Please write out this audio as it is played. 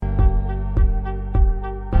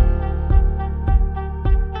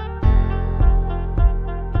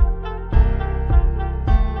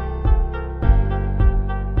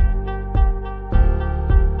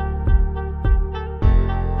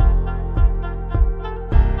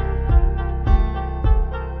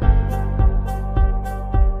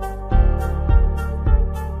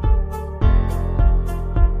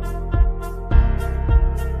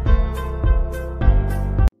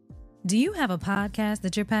have a podcast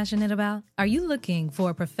that you're passionate about? Are you looking for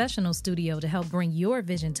a professional studio to help bring your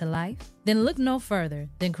vision to life? Then look no further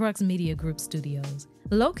than Crux Media Group Studios.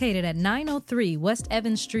 Located at 903 West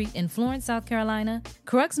Evans Street in Florence, South Carolina,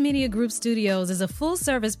 Crux Media Group Studios is a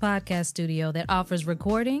full-service podcast studio that offers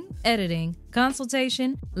recording, editing,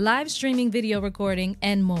 consultation, live streaming video recording,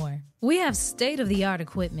 and more. We have state-of-the-art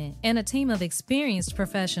equipment and a team of experienced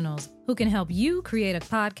professionals who can help you create a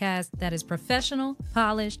podcast that is professional,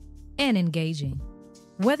 polished, and engaging.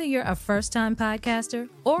 Whether you're a first-time podcaster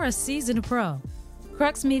or a seasoned pro,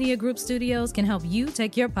 Crux Media Group Studios can help you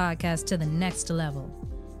take your podcast to the next level.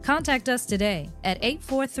 Contact us today at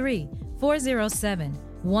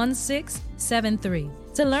 843-407-1673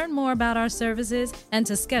 to learn more about our services and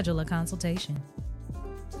to schedule a consultation.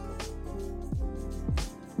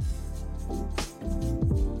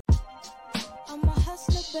 I'm a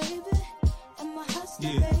hustler, baby. I'm a hustler,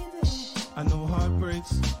 baby. I know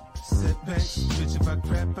heartbreaks, setbacks. Bitch, if I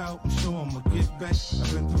crap out, I'm sure I'ma get back.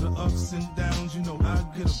 I've been through the ups and downs, you know I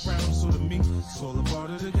get around. So to me, it's all a part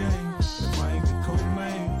of the game. If I ain't the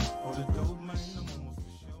co-main or the dope man, I'm almost for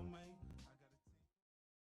sure,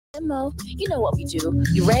 man. Mo, you know what we do.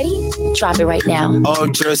 You ready? Drop it right now.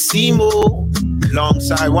 Ultra Simo,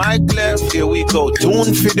 alongside Wyclef. Here we go,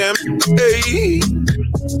 tune for them. Hey.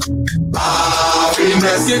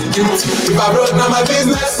 Business, if I broke now my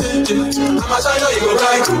business, I'ma show you go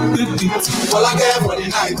right. All I care for the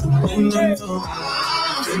night.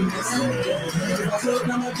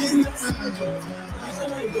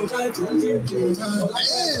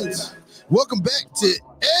 Welcome back to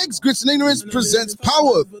Eggs, Grits, and Ignorance presents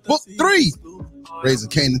Power Book 3, Raising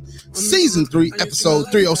Canaan, Season 3, Episode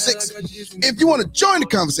 306. If you want to join the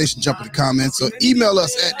conversation, jump in the comments or email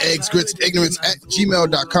us at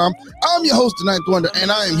eggsgritsignorance@gmail.com. I'm your host, The Ninth Wonder,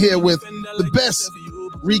 and I am here with the best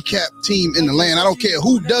recap team in the land. I don't care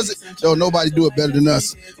who does it, though nobody do it better than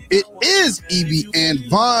us. It is EB and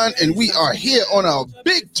Vaughn, and we are here on a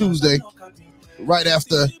big Tuesday right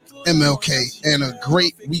after MLK and a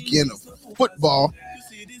great weekend of football.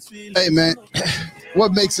 Hey, man,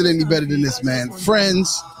 what makes it any better than this, man?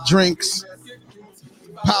 Friends, drinks,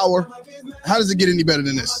 power. How does it get any better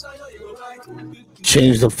than this?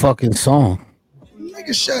 Change the fucking song.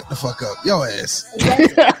 Nigga, shut the fuck up. Yo ass.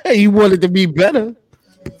 You want it to be better.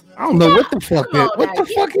 I don't know what the fuck is. What the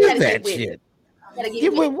fuck is that shit?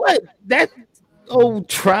 You with what? That old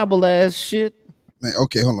tribal ass shit. Man,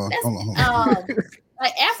 okay, hold on.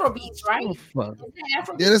 Like Afro beats, right? Oh, fuck.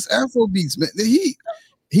 Yeah, that's Afro beats, man.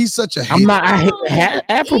 He's such a hater. I'm not.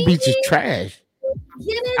 Afro beats is trash.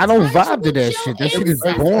 I don't vibe to that shit. That shit is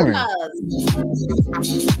boring.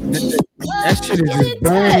 That shit is as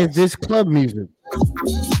boring as this club music.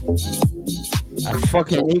 I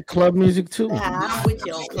fucking hate club music too. I'm with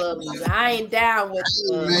you on club music. I ain't down with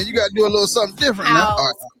man, you gotta do a little something different now.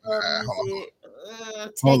 All right,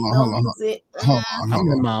 hold on. I'm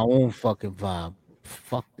in my own fucking vibe.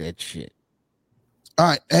 Fuck that shit. All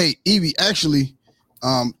right, hey Evie, actually,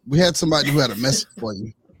 we had somebody who had a message for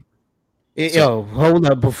you. Yo, hold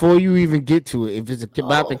up. Before you even get to it, if it's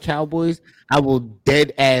about the Cowboys, I will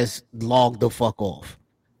dead ass log the fuck off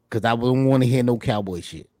because I wouldn't want to hear no Cowboy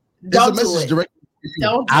shit. Don't do it.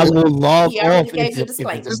 I will log off if it's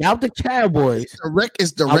about the Cowboys.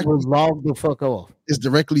 It's direct. I will log the fuck off. It's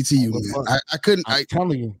directly to you, man. I couldn't. I'm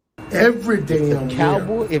telling you. Every damn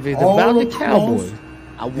Cowboy. If it's about the Cowboys,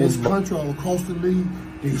 I will. This country, all across the league,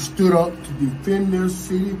 they stood up to defend their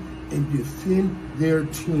city and defend their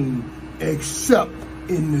team, except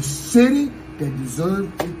in the city that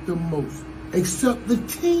deserved it the most. Except the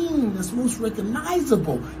team that's most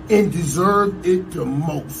recognizable and deserved it the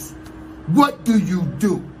most. What do you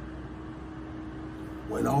do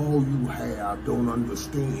when all you have don't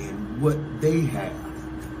understand what they have?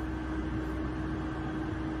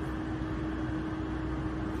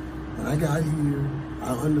 When I got here,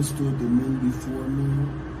 I understood the men before me.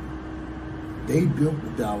 They built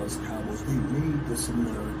the Dallas Cowboys. They made this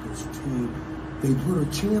America's team. They put a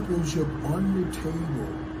championship on the table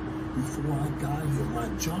before I got here. My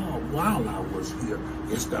job while I was here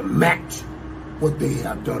is to match what they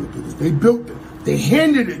have done to us. They built it. They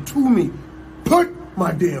handed it to me. Put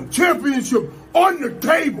my damn championship on the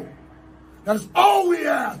table. That's all we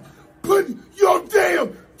ask. Put your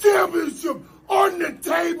damn championship on the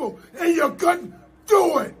table, and you couldn't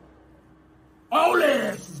do it. All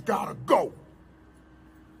their asses gotta go.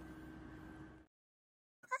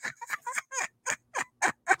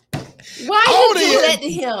 Why you do that to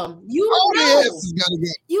him? You know.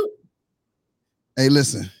 You. Hey,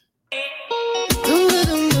 listen.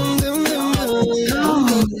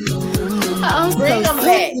 Bring him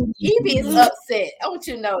back. He be upset. I want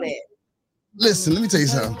you to know that. Listen, let me tell you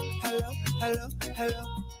something.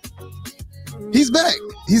 He's back.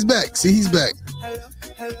 He's back. See, he's back.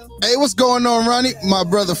 Hey, what's going on, Ronnie? My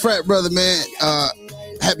brother, frat brother, man.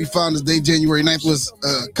 Happy Founders Day. January 9th was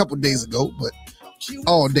a couple days ago, but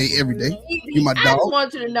all day, every day. You my dog. I just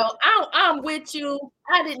want you to know, I'm with you.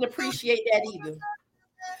 I didn't appreciate that either.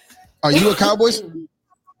 Are you a Cowboys?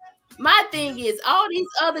 My thing is, all these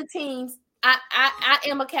other teams. I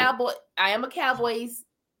am a Cowboy. I am a Cowboys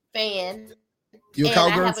fan. You a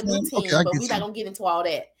Cowboys I have a new fan? team, Okay, but we're not gonna get into all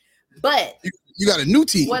that. But you got a new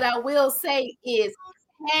team. What I will say is,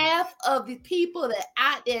 half of the people that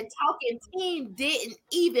out there talking team didn't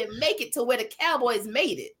even make it to where the Cowboys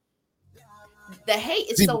made it. The hate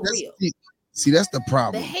is so real. See, that's the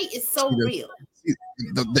problem. The hate is so real.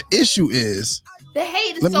 The issue is the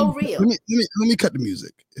hate is so real. Let me cut the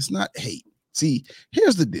music. It's not hate. See,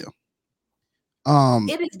 here's the deal.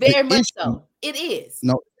 It is very much so. It is.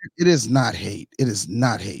 No, it is not hate. It is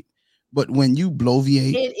not hate. But when you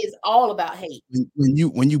bloviate, it is all about hate. When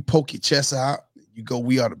you poke your chest out, you go,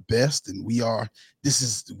 we are the best, and we are. This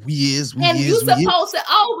is you're supposed to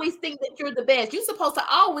always think that you're the best. You're supposed to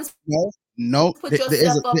always put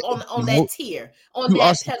yourself up on that tier, on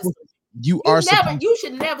that pedestal. You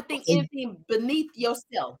should never think anything beneath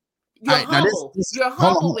yourself. You're humble. You're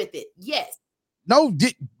humble with it. Yes. No,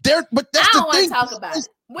 but that's I the don't want thing. to talk about it.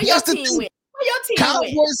 Where your team went? Where your team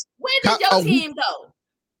Cowboys, went? Where did your team go?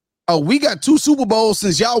 Oh, we got 2 Super Bowls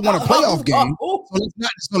since y'all won a playoff game.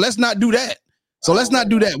 So let's not do that. So let's not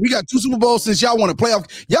do that. We got 2 Super Bowls since y'all won a playoff.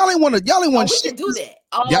 Y'all ain't won shit. We can do that.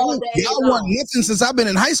 Y'all won nothing since I've been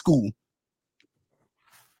in high school.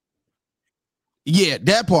 Yeah,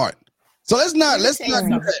 that part. So let's not do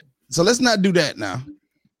that. So let's not do that now.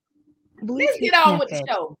 Let's get on with the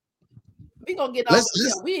show. We're gonna get on with the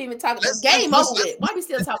show. We ain't even talking about game over with. Why are we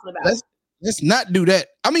still talking about it? Let's not do that.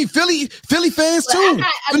 I mean, Philly fans too. I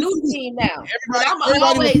got a new team now. I'm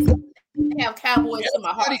always have Cowboys in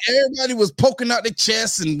my heart. Everybody was poking out their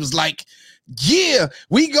chest and was like, "Yeah,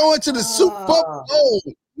 we going to the Super Bowl."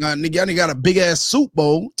 Nah, nigga, y'all got a big ass Super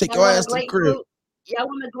Bowl. Take your ass to the crib. Y'all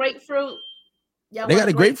want a grapefruit? They got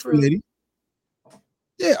a grapefruit, lady.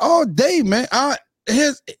 Yeah, all day, man.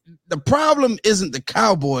 The problem isn't the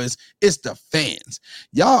Cowboys, it's the fans.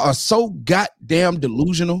 Y'all are so goddamn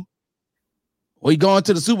delusional. We going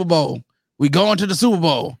to the Super Bowl. We going to the Super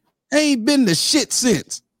Bowl. Ain't been the shit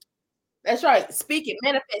since. That's right. Speak it,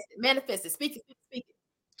 manifest it. Speak it.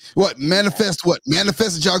 What? Manifest what?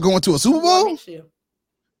 Manifest that y'all going to a Super Bowl? Next year.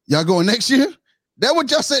 Y'all going next year? That's what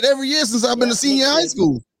y'all said every year since I've been a senior in high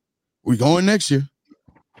school. We going next year.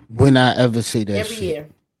 When I ever say that every year.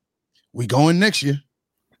 We going next year.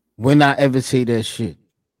 When I ever say that shit.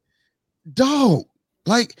 Dog.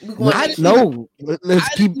 Like let's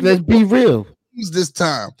be real. This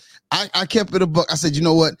time I kept it a buck. I said, you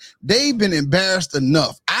know what? They've been embarrassed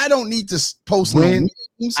enough. I don't need to post names.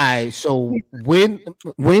 So when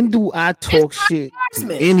do I talk shit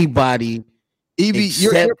to anybody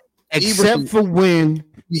except for when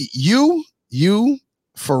you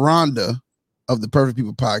Ferranda of the Perfect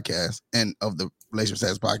People podcast and of the Relationship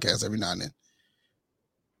Status podcast every now and then.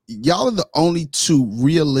 Y'all are the only 2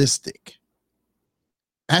 realistic,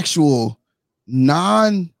 actual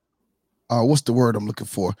what's the word I'm looking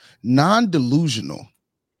for? Non-delusional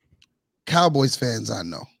Cowboys fans I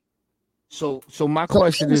know. So my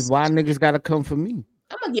question is, why niggas gotta come for me?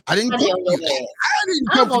 I'm gonna get Ronnie on your ass.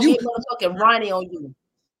 I'm gonna get motherfucking Ronnie on you.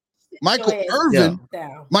 Michael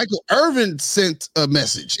Irvin sent a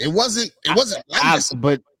message. It wasn't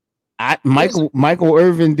Michael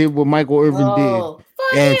Irvin did what Michael Irvin did.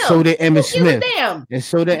 And so did Emmitt Smith.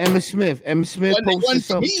 Emmitt Smith posted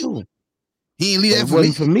something too. He ain't leave that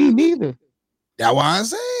wasn't for me neither. That's why I'm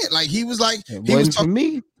saying. Like he was talking for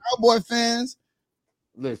me. Cowboy fans.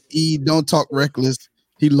 Listen, he don't talk reckless.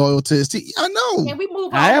 He loyal to his team. I know. Can we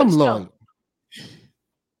move on? I am loyal.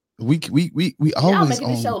 We always making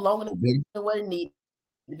this show longer than what it needs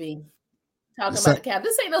to be. Talking about the Cowboys.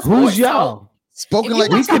 This ain't no sports. Who's y'all? Spoken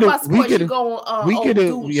like we could have.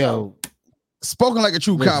 Spoken like a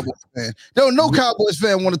true Cowboys fan. No Cowboys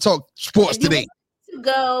fan want to talk sports today. To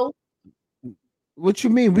go. What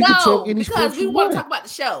you mean? We can talk any sports because we want to talk about the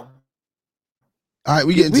show. All right,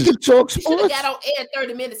 we can talk sports. You should have got on air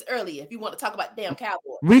 30 minutes earlier if you want to talk about the damn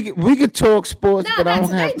Cowboys. We could talk sports, but I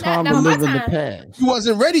don't have time to live in the past. You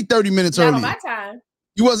wasn't ready 30 minutes earlier. Not on my time.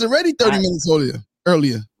 You wasn't ready 30 minutes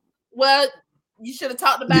earlier. Well, you should have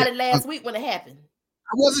talked about it last week when it happened.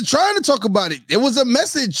 I wasn't trying to talk about it. It was a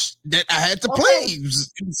message that I had to play.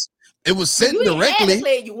 It was sent directly. Had to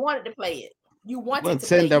play it. You wanted to play it. You wanted to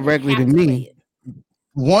send directly to me.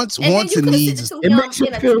 wants and needs. It makes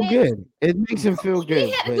him feel good. It makes him feel good.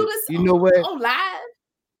 He had to do this. You know what? On live.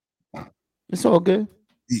 It's all good.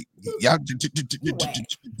 Y'all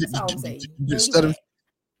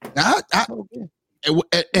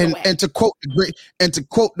and to quote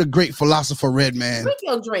the great philosopher Redman, drink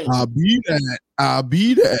your drink. I'll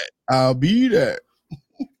be that.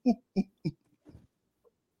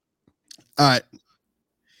 All right,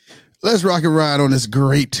 let's rock and ride on this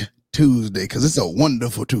great Tuesday because it's a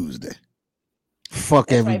wonderful Tuesday. Fuck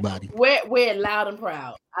That's everybody. Right. We're loud and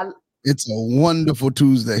proud. It's a wonderful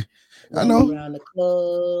Tuesday. I know. Around the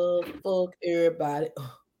club, fuck everybody.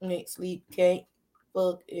 Ain't sleep, can't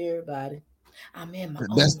fuck everybody. I'm in my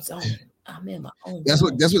own zone. I'm in my own. That's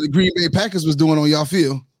what the Green Bay Packers was doing on y'all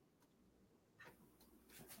field.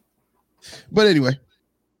 But anyway,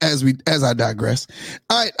 as I digress.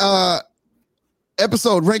 All right,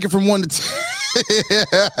 episode ranking from 1 to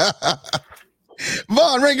 10.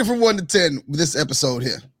 Vaughn, ranking from 1 to 10. This episode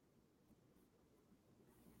here.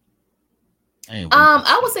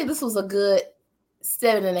 I would say this was a good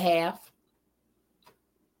 7.5.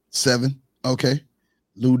 7. Okay.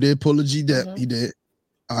 Lou did pull a G-Dep. Mm-hmm. He did.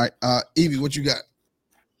 All right. Evie, what you got?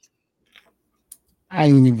 I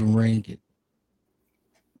ain't even rank it.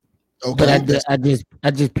 Okay. But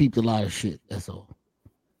I just peeped a lot of shit. That's all.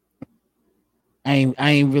 I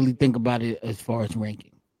ain't really think about it as far as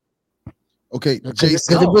ranking. Okay.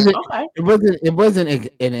 It wasn't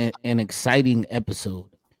an exciting episode.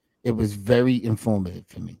 It was very informative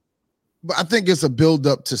for me. But I think it's a build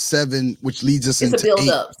up to 7, which leads us into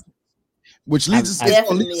 8. Which leads us to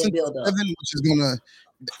 7, which is gonna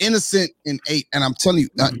the innocent in 8. And I'm telling you,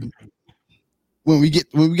 when we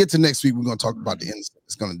get to next week, we're gonna talk about the innocent.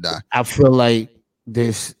 It's gonna die. I feel like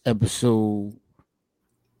this episode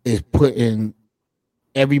is putting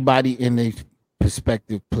everybody in their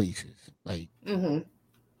perspective places. Like,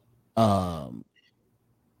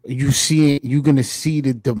 you're gonna see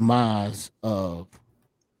the demise of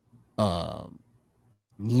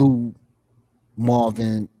Lou,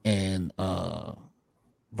 Marvin, and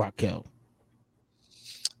Raquel.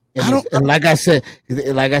 And like I said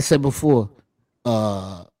before,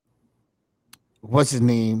 what's his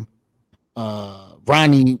name?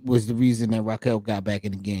 Ronnie was the reason that Raquel got back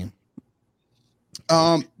in the game.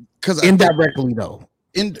 Because indirectly though.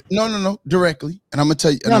 No, directly. And I'm gonna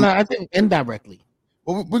tell you. I think indirectly.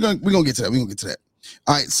 Well, we're gonna get to that.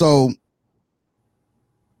 All right. So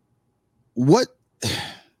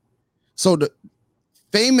the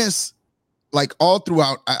famous, like all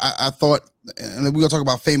throughout, I thought, and we're gonna talk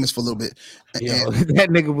about famous for a little bit. Yo, that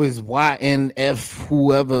nigga was YNF,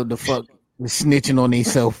 whoever the fuck was snitching on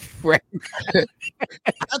himself. Right?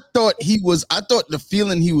 I thought the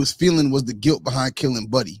feeling he was feeling was the guilt behind killing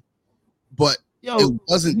Buddy, but it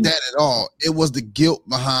wasn't that at all. It was the guilt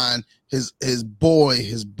behind his boy,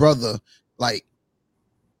 his brother, like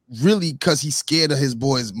really because he's scared of his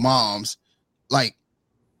boy's moms. Like,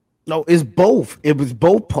 no, it's both. It was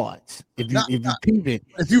both parts. If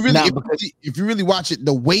you really watch it,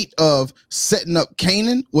 the weight of setting up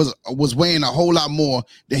Kanaan was weighing a whole lot more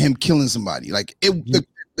than him killing somebody. Like the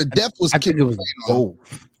death was. I think it was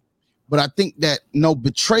both. But I think that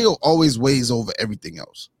betrayal always weighs over everything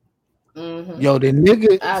else. Mm-hmm. Yo, the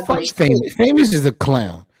nigga first famous is a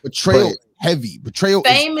clown. Betrayal heavy. Betrayal.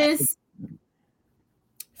 Famous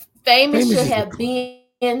should have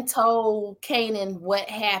been told Kanaan what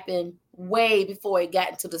happened way before it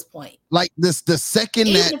got to this point. Like the second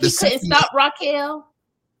Even that if he couldn't stop Raquel.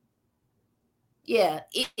 Yeah,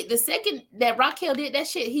 the second that Raquel did that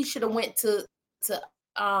shit, he should have went to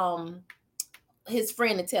his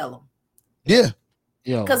friend to tell him. Yeah.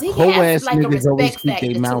 Yo, because he has like a respect factor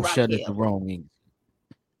their mouth to shut at the wrong end.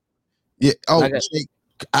 Yeah. Oh,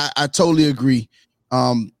 I totally agree.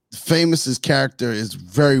 Famous's character is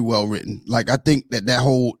very well written. Like I think the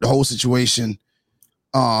whole situation,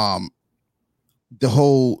 the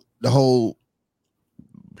whole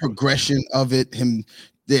progression of it, him.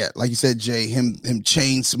 Yeah, like you said, Jay, him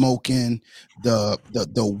chain smoking, the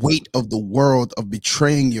weight of the world of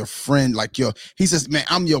betraying your friend. Like he says, man,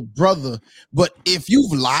 I'm your brother, but if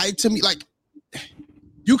you've lied to me, like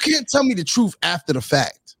you can't tell me the truth after the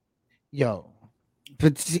fact. Yo,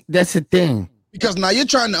 but that's the thing. Because now you're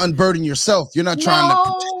trying to unburden yourself. You're not trying to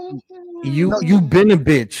protect you. You've been a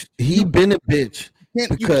bitch. He been a bitch.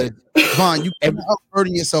 Because Vaughn, you can't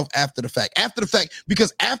unburden yourself after the fact.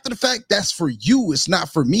 Because after the fact, that's for you. It's not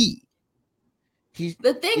for me.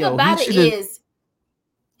 The thing about it is,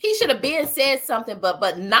 he should have been said something,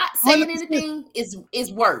 but not saying 100%. Anything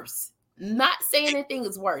is worse. Not saying anything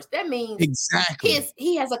is worse. That means exactly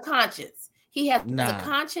he has a conscience. He has a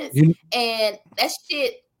conscience, and that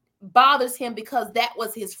shit bothers him because that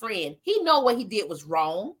was his friend. He know what he did was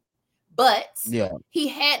wrong, but he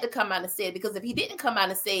had to come out and say it, because if he didn't come out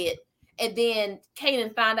and say it, and then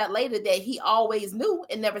Kanaan found out later that he always knew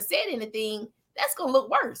and never said anything, that's gonna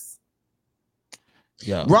look worse.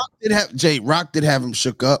 Yeah, Rock did have him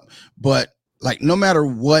shook up, but like no matter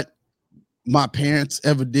what my parents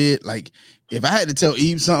ever did, like if I had to tell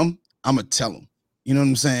Eve something, I'm gonna tell him. You know what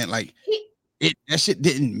I'm saying? Like that shit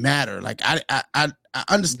didn't matter. Like I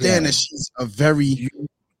understand that she's a very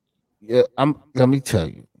let me tell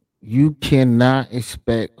you, you cannot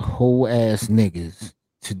expect whole ass niggas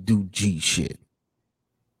to do G shit.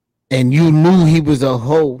 And you knew he was a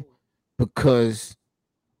hoe because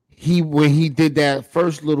when he did that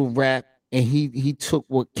first little rap and he took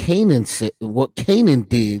what Kanaan said, what Kanaan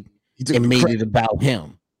did, and made it about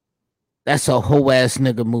him. That's a whole ass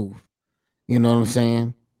nigga move. You know what I'm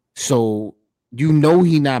saying? So you know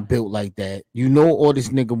he not built like that. You know all this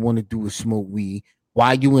nigga want to do is smoke weed.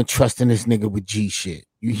 Why you entrusting this nigga with G shit?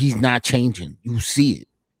 He's not changing. You see it.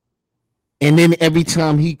 And then every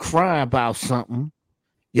time he cry about something,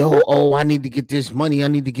 I need to get this money. I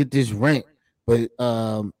need to get this rent. But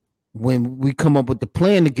when we come up with the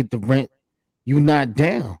plan to get the rent, you not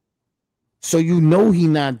down. So you know he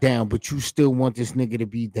not down, but you still want this nigga to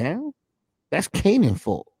be down? That's Kanan's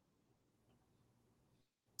fault.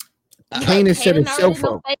 Kanaan set himself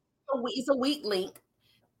up. It's a weak link.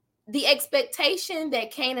 The expectation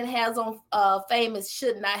that Kanaan has on Famous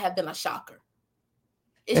should not have been a shocker.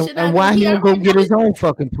 And why he don't go get his own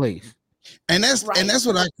fucking place? And that's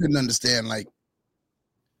what I couldn't understand. Like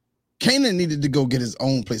Kanaan needed to go get his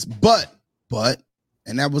own place, but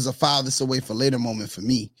and that was a file this away for later moment for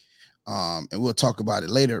me. And we'll talk about it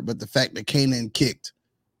later. But the fact that Kanaan kicked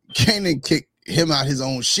him out his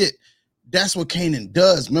own shit. That's what Kanaan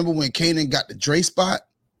does. Remember when Kanaan got the Dre spot?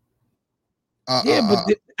 I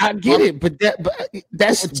get it, but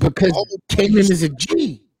that's because Kanaan is a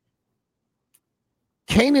G.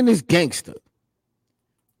 Kanaan is gangster.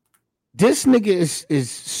 This nigga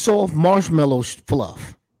is soft marshmallow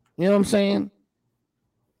fluff. You know what I'm saying?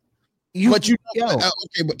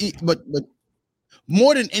 But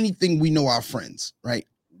more than anything, we know our friends, right?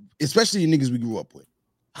 Especially the niggas we grew up with.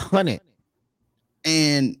 100.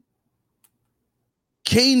 And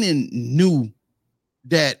Kanaan knew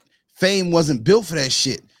that Fame wasn't built for that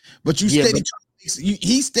shit. But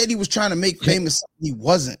he steady was trying to make Famous something he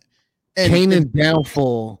wasn't. And Kanan's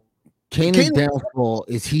downfall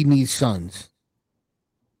is he needs sons.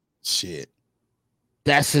 Shit.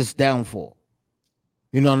 That's his downfall.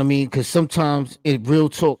 You know what I mean? Because sometimes in real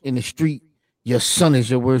talk in the street, your son is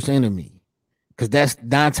your worst enemy. Because that's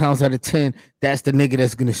 9 times out of 10, that's the nigga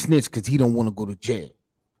that's gonna snitch because he don't want to go to jail.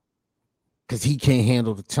 Because he can't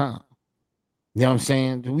handle the time. You know what I'm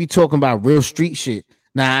saying? We talking about real street shit.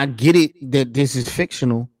 Now I get it that this is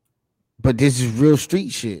fictional, but this is real street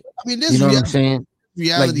shit. I mean, this you know what I'm saying?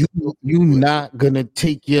 Reality. Like you not gonna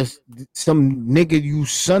take some nigga you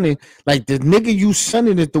sonning, like the nigga you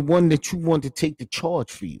sonning is the one that you want to take the charge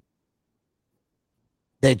for you.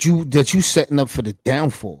 That you setting up for the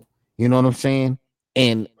downfall. You know what I'm saying?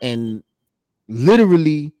 And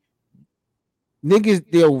literally,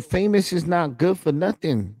 niggas, Famous is not good for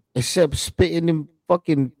nothing except spitting them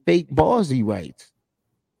fucking fake bars he writes.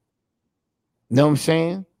 Know what I'm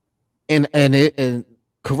saying? And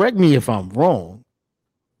correct me if I'm wrong.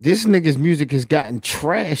 This nigga's music has gotten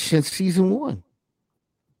trash since season 1.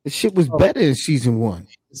 This shit was better in season 1.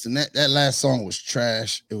 Listen, that last song was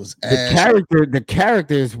trash. It was ass. The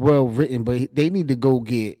character is well written, but they need to go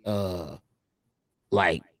get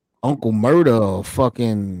like Uncle Murder or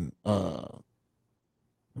fucking one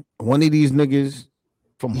of these niggas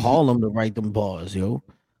from Harlem to write them bars, yo.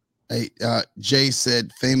 Hey, Jay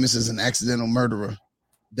said Famous is an accidental murderer.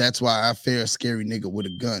 That's why I fear a scary nigga with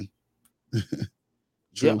a gun.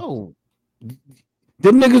 Yo,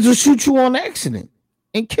 them niggas will shoot you on accident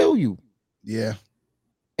and kill you. Yeah.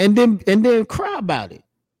 And then cry about it.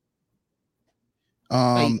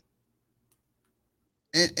 And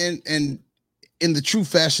in the true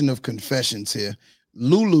fashion of confessions here,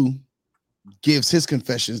 Lulu gives his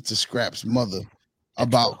confessions to Scrap's mother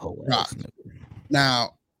about Rock.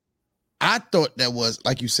 Now, I thought that was,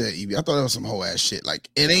 like you said, Evie, I thought that was some whole ass shit. Like,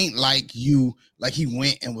 it ain't like he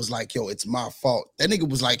went and was like, yo, it's my fault. That nigga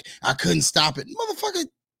was like, I couldn't stop it. Motherfucker,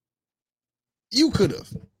 you could have.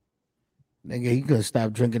 Nigga, he could have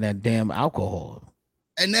stopped drinking that damn alcohol.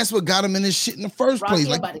 And that's what got him in this shit in the first place.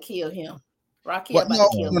 Rocky about to kill him. Rocky about to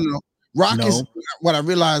kill him. No. Rock is what I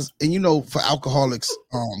realized, and for alcoholics,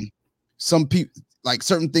 some people, like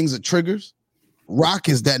certain things are triggers. Rock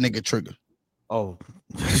is that nigga trigger. Oh,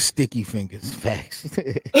 sticky fingers. Facts.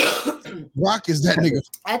 Rock is that nigga.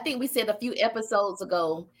 I think we said a few episodes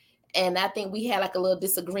ago, and I think we had like a little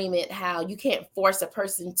disagreement how you can't force a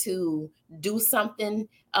person to do something.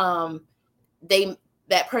 That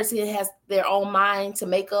person has their own mind to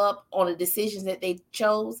make up on the decisions that they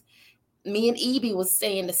chose. Me and Evie was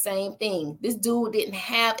saying the same thing. This dude didn't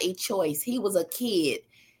have a choice. He was a kid.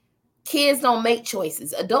 Kids don't make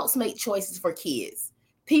choices. Adults make choices for kids.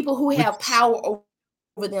 People who have power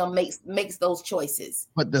over them makes those choices.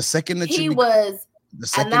 But the second that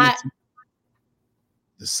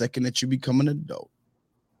the second that you become an adult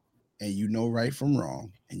and you know right from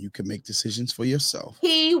wrong and you can make decisions for yourself.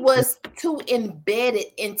 He was too embedded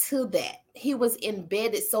into that. He was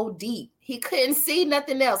embedded so deep. He couldn't see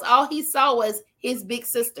nothing else. All he saw was his big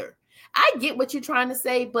sister. I get what you're trying to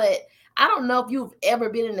say, but I don't know if you've ever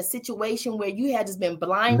been in a situation where you had just been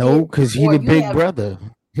blinded. No, because he's the big brother.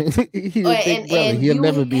 He's a big brother. He'll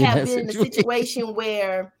never be in a situation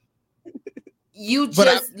where you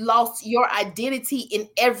just lost your identity in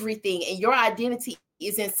everything, and your identity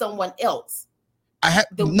is in someone else.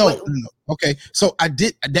 No. Okay, so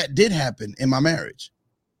that did happen in my marriage.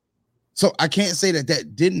 So I can't say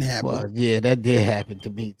that didn't happen. Well, yeah, that did happen to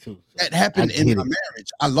me too. So that happened in my marriage.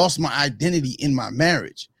 I lost my identity in my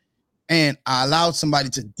marriage, and I allowed somebody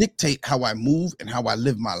to dictate how I move and how I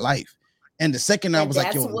live my life. And the second I was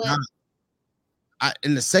like, yo,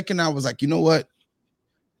 and the second I was like, you know what?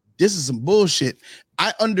 This is some bullshit.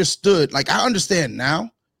 I understood, like I understand now,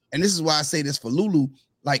 and this is why I say this for Lulu.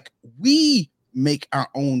 Like we make our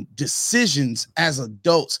own decisions as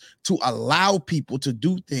adults to allow people to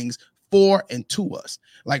do things for and to us.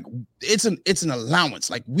 Like it's an allowance.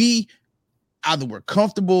 Like we either we're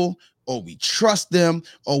comfortable or we trust them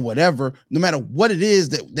or whatever, no matter what it is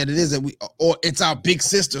that we, or it's our big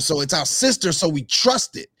sister, so it's our sister, so we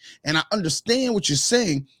trust it. And I understand what you're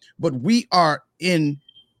saying, but we are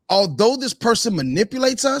although this person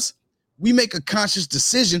manipulates us, we make a conscious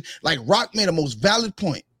decision. Like Rock made a most valid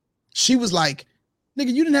point. She was like,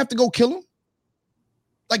 nigga, you didn't have to go kill him.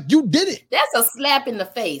 Like you did it. That's a slap in the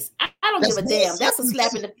face. I don't give a damn. That's a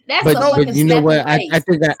slap in the. That's but you know what? I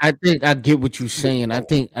think I get what you're saying. I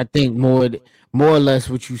think more or less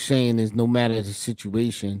what you're saying is no matter the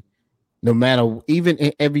situation, no matter even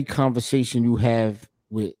in every conversation you have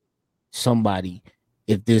with somebody,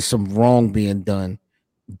 if there's some wrong being done,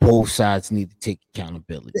 both sides need to take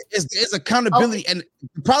accountability. It's accountability, and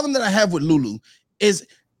the problem that I have with Lulu is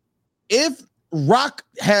if Rock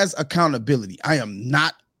has accountability, I am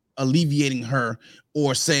not alleviating her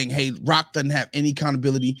or saying, hey, Rock doesn't have any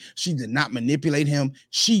accountability. She did not manipulate him.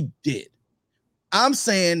 She did. I'm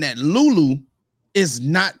saying that Lulu is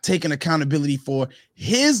not taking accountability for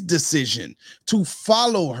his decision to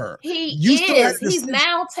follow her. He's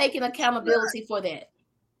now taking accountability for that.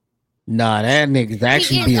 Nah, that nigga's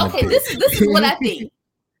actually being okay. This is what I think.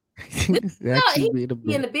 He's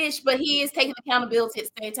being a bitch, but he is taking accountability at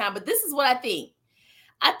the same time. But this is what I think.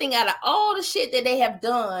 I think out of all the shit that they have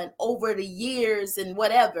done over the years and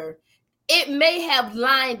whatever, it may have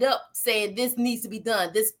lined up saying this needs to be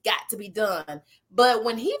done, this got to be done. But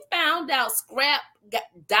when he found out Scrap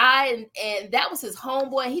died, and that was his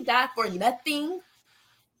homeboy, and he died for nothing.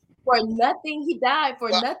 For nothing, he died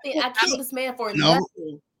for nothing. I killed this man for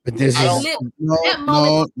nothing. But this is that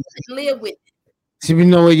moment live with. See, you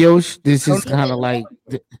know what, Yosh? This is kind of like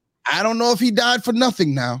I don't know if he died for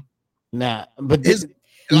nothing now. Nah, but this.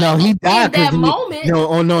 No, he died that moment.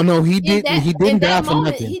 No, he didn't. He didn't die for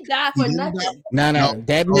nothing. He died for nothing. No,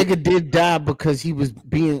 that nigga did die because he was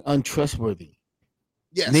being untrustworthy.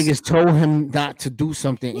 Yes, niggas told him not to do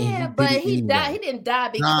something. Yeah, and but he died. He didn't die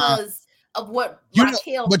because of what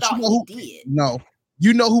Raquel thought he did. No,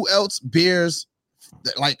 you know who else bears,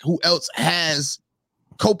 like who else has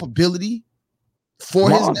culpability for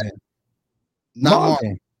Marvin. his death?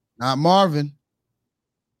 Not Marvin.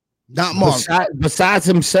 Besides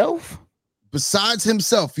himself,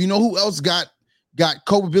 you know who else got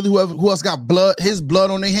culpability? Who else got his blood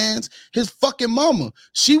on their hands? His fucking mama.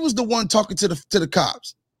 She was the one talking to the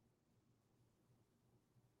cops.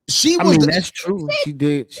 That's true. She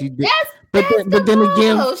did. But then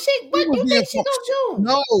again, what do you think she gonna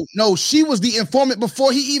do? No, she was the informant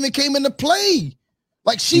before he even came into play.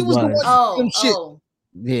 Like she was the one. Shit.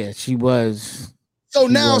 Yeah, she was. So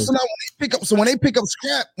now when they pick up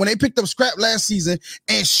Scrap last season,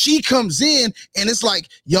 and she comes in, and it's like,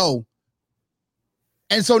 yo.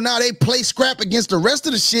 And so now they play Scrap against the rest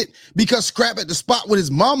of the shit because Scrap at the spot with his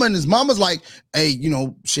mama, and his mama's like, hey,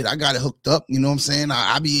 shit, I got it hooked up. You know what I'm saying?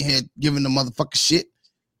 I be in here giving the motherfucker shit.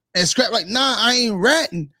 And Scrap like, nah, I ain't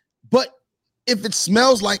ratting. But if it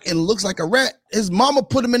smells like and looks like a rat, his mama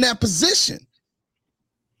put him in that position.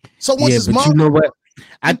 So once his mom, you know what?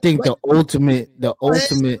 I think the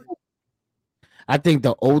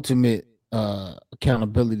ultimate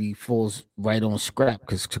accountability falls right on Scrap,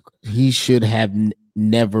 because he should have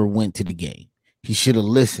never went to the game. He should have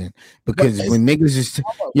listened, because when niggas is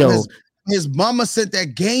his mama set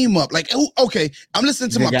that game up. Like, okay, I'm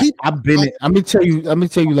listening to my people. I'm gonna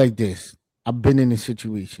tell you like this. I've been in a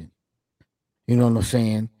situation, you know what I'm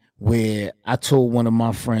saying, where I told one of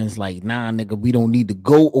my friends, like, nah, nigga, we don't need to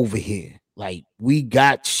go over here. Like, we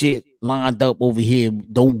got shit lined up over here.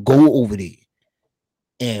 Don't go over there.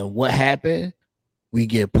 And what happened? We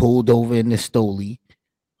get pulled over in the Stoli.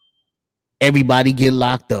 Everybody get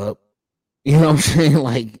locked up. You know what I'm saying?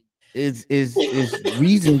 Like, it's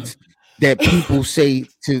reasons that people say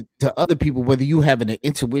to other people, whether you having an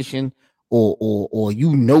intuition or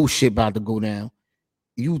you know shit about to go down.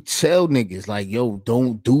 You tell niggas like, yo,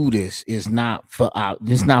 don't do this. It's not for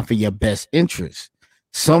your best interest.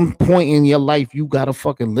 Some point in your life, you gotta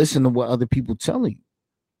fucking listen to what other people telling you.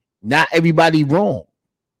 Not everybody wrong.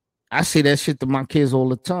 I say that shit to my kids all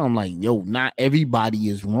the time. Like, yo, not everybody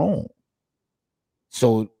is wrong.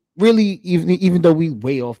 So really, even though we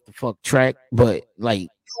way off the fuck track, but like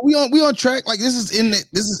we on track. Like this is in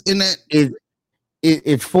that.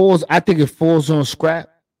 It falls. I think it falls on Scrap.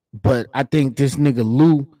 But I think this nigga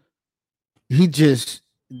Lou, this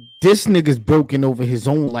nigga's broken over his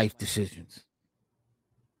own life decisions.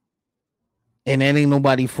 And that ain't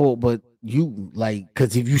nobody's fault but you. Like,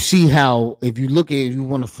 because if you look at it, you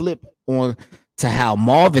want to flip on to how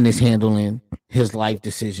Marvin is handling his life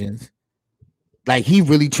decisions, like he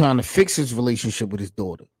really trying to fix his relationship with his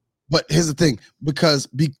daughter. But here's the thing, because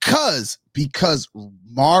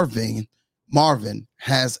Marvin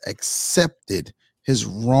has accepted his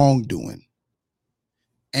wrongdoing.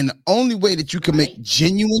 And the only way that you can make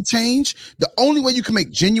genuine change,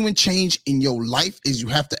 in your life is you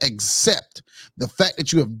have to accept the fact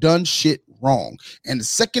that you have done shit wrong. And the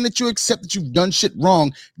second that you accept that you've done shit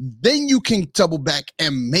wrong, then you can double back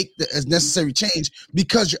and make the necessary change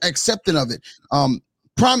because you're accepting of it.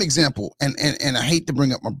 Prime example, and I hate to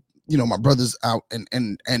bring up my brothers out,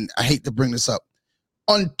 and I hate to bring this up,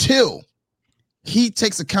 until he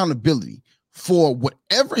takes accountability for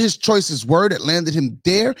whatever his choices were that landed him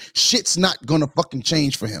there, shit's not gonna fucking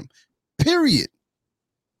change for him. Period.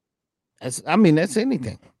 That's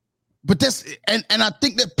anything. But that's and I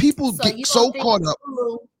think that people get so caught up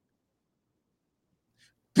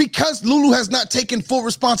because Lulu has not taken full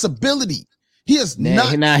responsibility. He is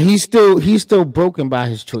not. Now he's still broken by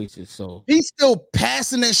his choices. So he's still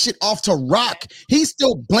passing that shit off to Rock. He's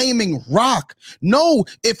still blaming Rock. No,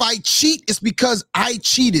 if I cheat, it's because I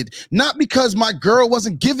cheated, not because my girl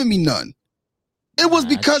wasn't giving me none. It was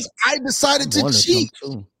because I decided to cheat.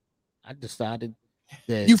 I decided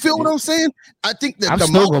that. You feel what I'm saying? I think that I'm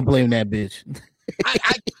still gonna blame that bitch.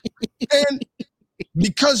 And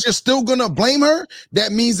because you're still gonna blame her,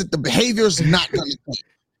 that means that the behavior is not gonna change.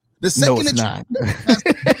 The second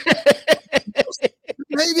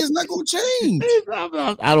behavior is not going to change.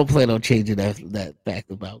 I don't plan on changing that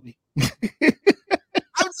fact about me. I'm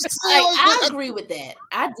just saying, I agree with that.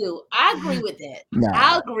 I do. I agree with that. Nah.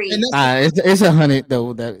 I agree. It's 100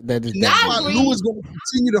 though. That is. That's why Lou is going to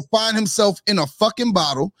continue to find himself in a fucking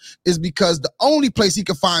bottle, is because the only place he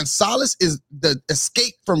can find solace is the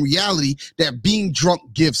escape from reality that being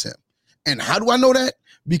drunk gives him. And how do I know that?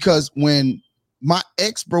 Because when my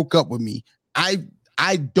ex broke up with me, I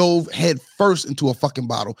dove head first into a fucking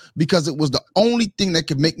bottle because it was the only thing that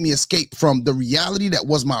could make me escape from the reality that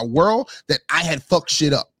was my world, that I had fucked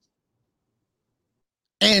shit up.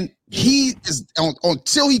 And he is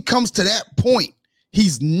until he comes to that point,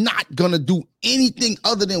 he's not gonna do anything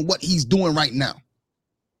other than what he's doing right now.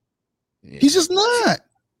 Yeah. He's just not.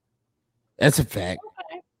 That's a fact.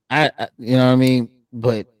 I you know what I mean?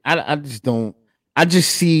 But I just don't. I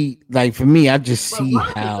just see, like, for me, I just see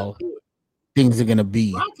how things are gonna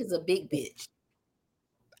be. Rock is a big bitch.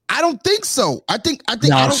 I don't think so. I think. No,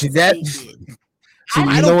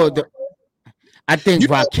 I think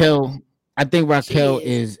Raquel. I think Raquel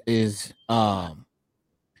is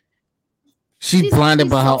she's blinded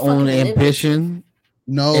by her own ambition.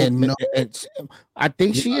 No. I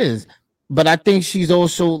think she is, but I think she's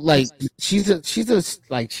also like she's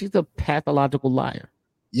a pathological liar.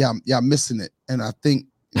 Yeah, I'm missing it, and I think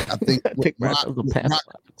Rock, I'm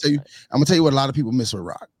gonna tell you what a lot of people miss with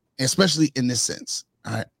Rock, especially in this sense.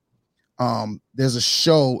 All right, there's a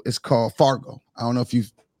show. It's called Fargo. I don't know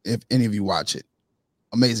if any of you watch it.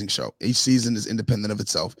 Amazing show. Each season is independent of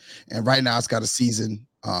itself, and right now it's got a season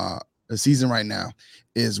the season right now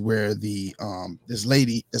is where the this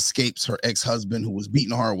lady escapes her ex-husband who was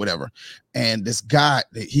beating her or whatever, and this guy,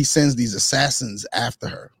 he sends these assassins after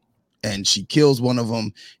her, and she kills one of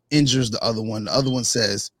them, injures the other one. The other one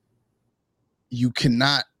says, you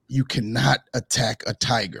cannot attack a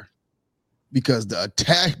tiger, because the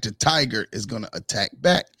tiger is going to attack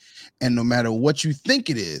back, and no matter what you think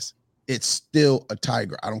it is, it's still a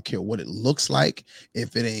tiger. I don't care what it looks like.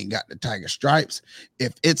 If it ain't got the tiger stripes,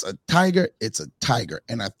 if it's a tiger, it's a tiger.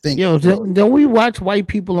 And I think, don't we watch white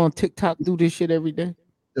people on TikTok do this shit every day?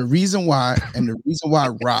 The reason why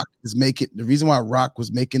Rock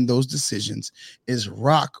was making those decisions is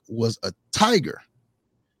Rock was a tiger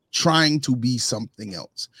trying to be something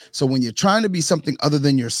else. So when you're trying to be something other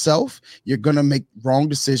than yourself, you're going to make wrong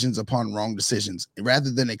decisions upon wrong decisions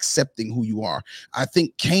rather than accepting who you are. I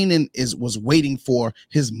think Kanaan was waiting for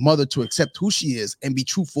his mother to accept who she is and be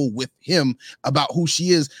truthful with him about who she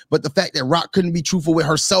is. But the fact that Rock couldn't be truthful with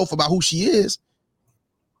herself about who she is.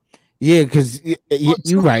 Yeah, because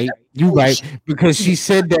you're right. Because she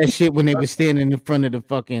said that shit when they were standing in front of the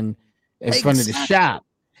front of the shop.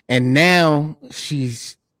 And now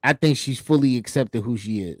I think she's fully accepted who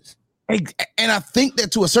she is. And I think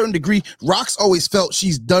that to a certain degree, Rock's always felt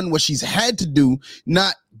she's done what she's had to do,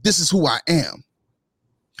 not this is who I am.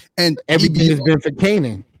 And everything has been for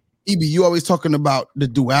Kanaan. EB, you always talking about the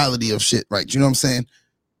duality of shit, right? You know what I'm saying?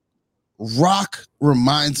 Rock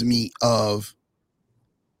reminds me of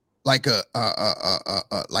like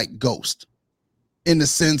like Ghost, in the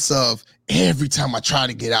sense of every time I try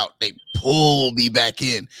to get out, they pull me back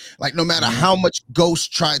in. Like no matter how much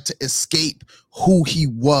Ghost tried to escape who he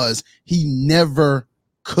was, he never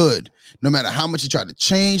could. No matter how much he tried to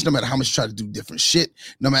change, no matter how much he tried to do different shit.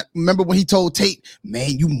 Remember when he told Tate,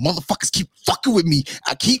 man, you motherfuckers keep fucking with me.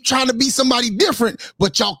 I keep trying to be somebody different,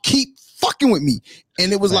 but y'all keep fucking with me.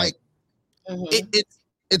 And it was like,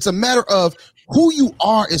 it's a matter of who you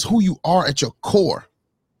are is who you are at your core.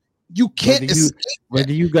 You can't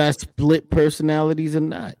whether you got split personalities or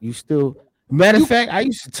not. You still, matter of fact, I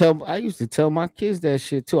used to tell my kids that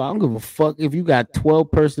shit too. I don't give a fuck if you got 12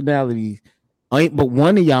 personalities, ain't but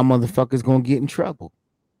one of y'all motherfuckers gonna get in trouble,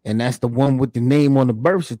 and that's the one with the name on the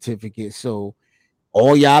birth certificate. So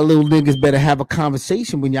all y'all little niggas better have a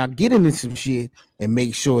conversation when y'all get into some shit and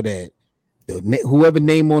make sure that whoever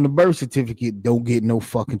name on the birth certificate don't get no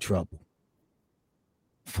fucking trouble.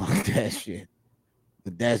 Fuck that shit.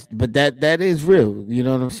 But that is real. You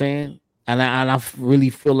know what I'm saying? And I really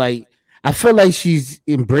feel like she's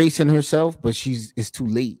embracing herself, but it's too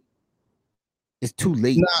late. It's too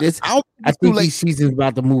late. I think these seasons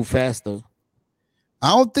about to move faster. I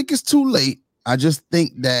don't think it's too late. I just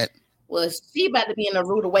think that she about to be in a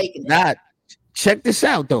rude awakening. Check this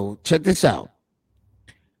out though. Check this out.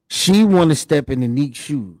 She want to step in the Neek's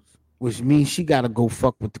shoes, which means she got to go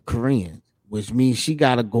fuck with the Koreans, which means she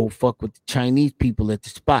got to go fuck with the Chinese people at the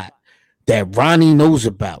spot that Ronnie knows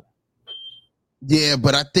about. Yeah,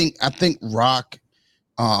 but I think Rock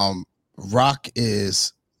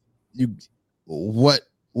is what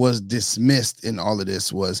was dismissed in all of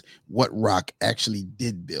this was what Rock actually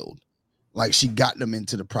did build. Like she got them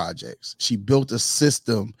into the projects. She built a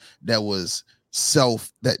system that was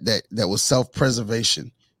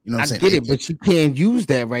self-preservation. You know what I'm saying? I get it, but you can't use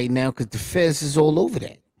that right now because the feds is all over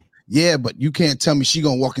that. Yeah, but you can't tell me she's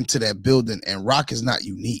gonna walk into that building and Rock is not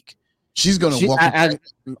unique. She's gonna walk.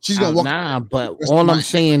 She's gonna walk. Nah, but all I'm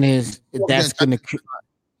saying is that's gonna.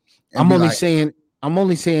 I'm only saying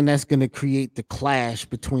that's gonna create the clash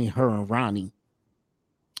between her and Ronnie.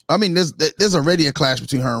 I mean, there's already a clash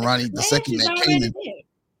between her and Ronnie. The second that came in.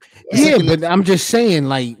 Yeah, but I'm just saying,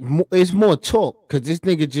 like, it's more talk because this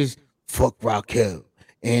nigga just fuck Raquel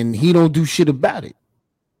and he don't do shit about it.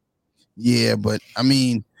 Yeah, but I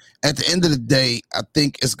mean, at the end of the day, I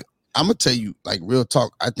think I'm gonna tell you, like, real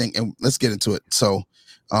talk. I think, and let's get into it. So,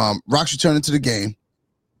 Rock's returning to the game.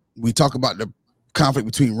 We talk about the conflict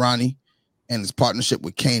between Ronnie and his partnership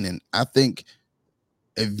with Kanaan. I think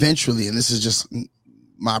eventually, and this is just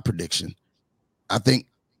my prediction, I think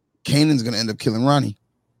Kanaan's gonna end up killing Ronnie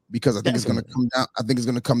because I think it's gonna come down. I think it's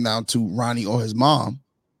gonna come down to Ronnie or his mom.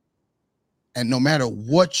 And no matter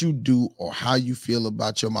what you do or how you feel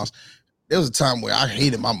about your mom, there was a time where I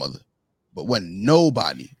hated my mother, but when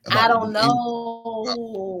nobody. I don't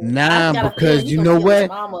know. Nah, because you know what?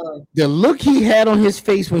 The look he had on his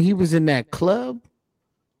face when he was in that club,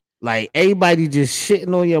 like everybody just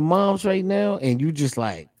shitting on your moms right now, and you just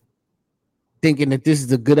like thinking that this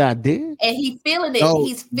is a good idea. And he's feeling it.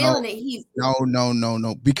 He's feeling it. He's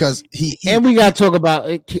no. Because he and we gotta talk about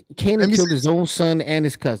it. Kanaan killed his own son and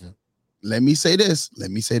his cousin. Let me say this.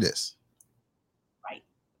 Right.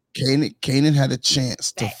 Kanaan had a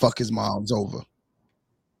chance to fuck his moms over.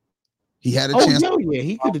 He had a chance. Oh yeah,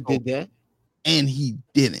 he could have did that, and he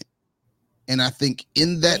didn't. And I think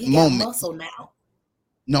in that he moment, got muscle now.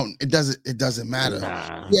 No, it doesn't matter.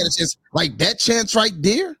 Nah. He had a chance, like that chance right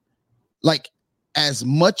there. Like as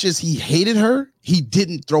much as he hated her, he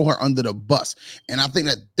didn't throw her under the bus. And I think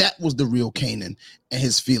that was the real Kanaan and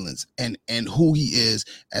his feelings and who he is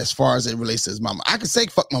as far as it relates to his mama. I could say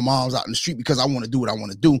fuck my mom's out in the street because I want to do what I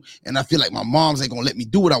want to do, and I feel like my mom's ain't gonna let me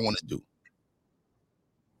do what I want to do.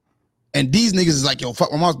 And these niggas is like, yo,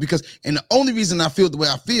 fuck my mom's and the only reason I feel the way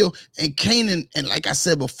I feel, and Kanaan, and like I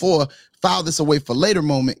said before, file this away for later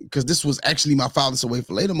moment, because this was actually my file this away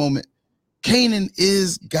for later moment. Kanaan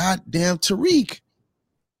is goddamn Tariq.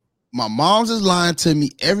 My mom's is lying to me.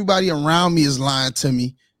 Everybody around me is lying to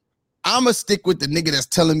me. I'ma stick with the nigga that's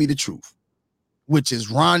telling me the truth, which is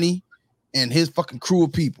Ronnie and his fucking crew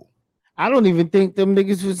of people. I don't even think them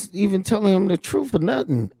niggas was even telling him the truth or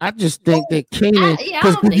nothing. I just think that Kanaan. I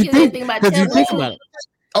don't think it's anything about telling the truth.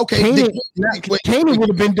 Okay, Kanaan would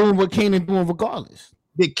have been doing what Kanaan doing regardless.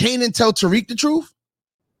 Did Kanaan tell Tariq the truth?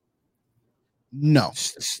 No.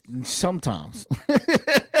 Sometimes.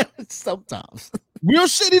 Sometimes. Real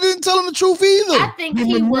shit, he didn't tell him the truth either. I think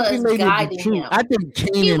he was guiding him. I think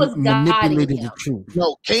Kanaan manipulated the truth.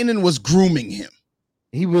 No, Kanaan was grooming him.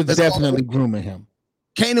 He was definitely grooming him.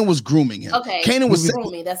 Kanaan was grooming him. Okay, Kanaan was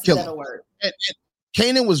grooming. That's a better word. And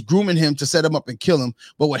Kanaan was grooming him to set him up and kill him.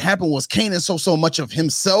 But what happened was Kanaan saw so much of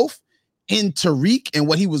himself in Tariq and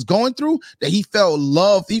what he was going through that he fell in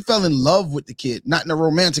love with the kid, not in a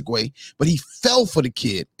romantic way, but he fell for the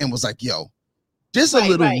kid and was like, yo, this a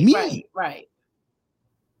little me. Right.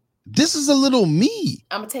 This is a little me.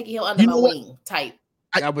 I'm gonna take him under my wing type.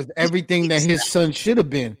 That was everything that his son should have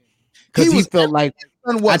been. Because he felt like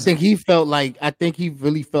I think he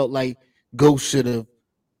really felt like Ghost should have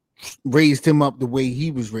raised him up the way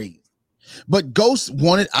he was raised. But Ghost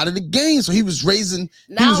wanted out of the game, so he was raising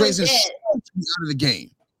Sean to be out of the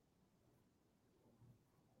game.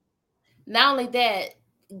 Not only that,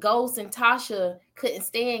 Ghost and Tasha couldn't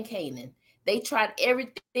stand Kanaan. They tried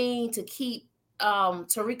everything to keep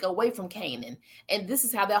Tariq away from Kanaan, and this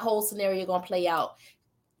is how that whole scenario gonna play out.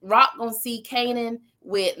 Rock gonna see Kanaan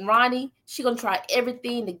with Ronnie. She gonna try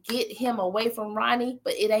everything to get him away from Ronnie,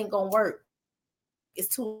 but it ain't gonna work. It's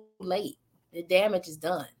too late. The damage is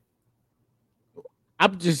done. I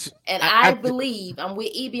believe I'm with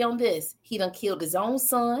EB on this. He done killed his own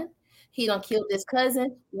son. He done killed his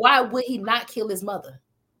cousin. Why would he not kill his mother?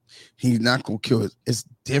 He's not gonna kill it. It's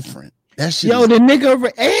different. That shit. Yo, the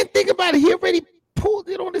nigga, and think about it. He already pulled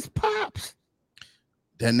it on his pops.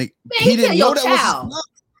 That nigga, he didn't know that was his son.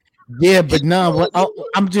 Yeah, but no,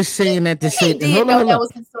 I'm just saying that to say. Hold on. That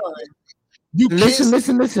was his son. You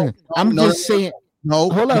listen. I'm just saying. No,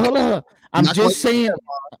 hold on. I'm just saying.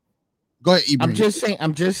 Go ahead, Ibrahim.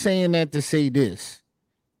 I'm just saying that to say this.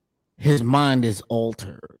 His mind is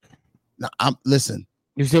altered. Now, listen.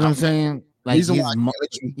 You see what I'm saying? Like he's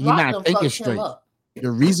not thinking straight.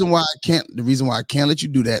 The reason why I can't let you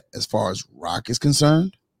do that, as far as Rock is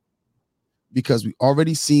concerned, because we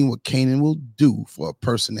already seen what Kanaan will do for a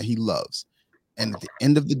person that he loves, and at the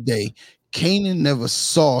end of the day, Kanaan never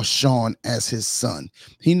saw Sean as his son.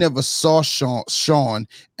 He never saw Sean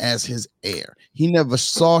as his heir. He never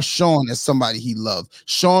saw Sean as somebody he loved.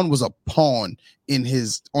 Sean was a pawn on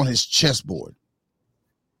his chessboard.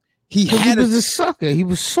 He was a sucker. He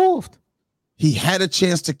was soft. He had a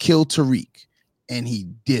chance to kill Tariq, and he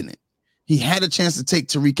didn't. He had a chance to take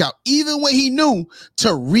Tariq out, even when he knew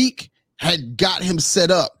Tariq had got him set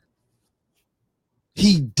up.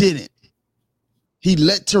 He didn't. He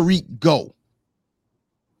let Tariq go.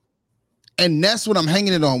 And that's what I'm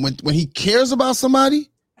hanging it on. When he cares about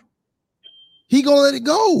somebody, he gonna let it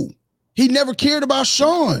go. He never cared about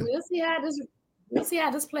Sean. We'll see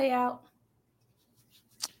how this play out.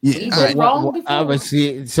 Yeah, He's been wrong before.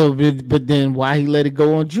 Obviously, so but then why he let it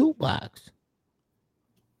go on Jukebox?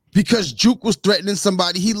 Because Juke was threatening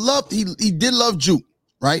somebody he loved. He did love Juke,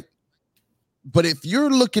 right? But if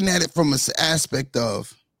you're looking at it from an aspect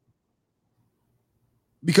of,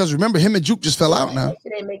 because remember, him and Juke just fell out now.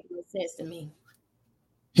 It ain't making no sense to me.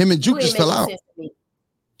 Him and Juke just fell out.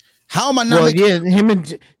 How am I not? Well, yeah, him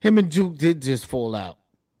and Juke did just fall out.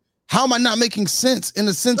 How am I not making sense in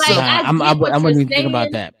the sense like, of? I wouldn't even think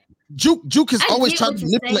about that. Juke has always tried to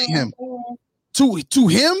manipulate him. To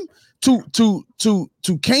him, to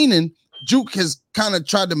Kanaan, Juke has kind of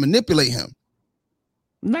tried to manipulate him.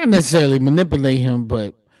 Not necessarily manipulate him,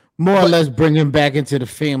 but more or less bring him back into the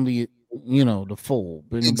family. The fold.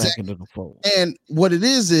 Bring him back into the fold. And what it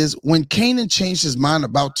is when Kanaan changed his mind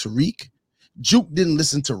about Tariq, Juke didn't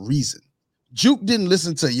listen to reason. Juke didn't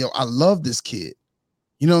listen to, yo, I love this kid.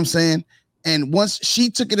 You know what I'm saying? And once she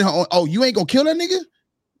took it in her own, oh, you ain't gonna kill that nigga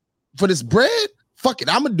for this bread? Fuck it,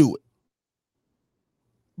 I'm gonna do it.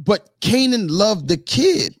 But Kanaan loved the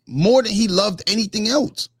kid more than he loved anything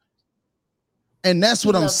else. And that's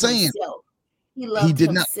what I'm saying. Himself. He did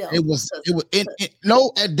himself. Not. It was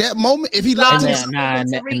no, at that moment, if he loved himself,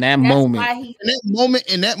 in that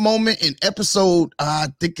moment in episode, I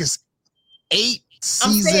think it's 8 season.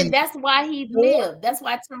 I'm saying that's why he lived. That's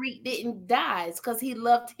why Tariq didn't die. It's because he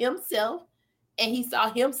loved himself and he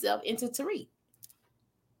saw himself into Tariq.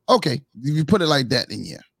 Okay, if you put it like that, then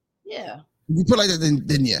yeah. Yeah. If you put it like that,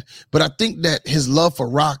 then yeah. But I think that his love for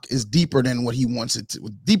Rock is deeper than what he wants it to,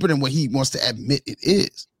 deeper than what he wants to admit it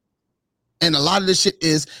is. And a lot of this shit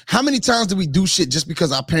is, how many times do we do shit just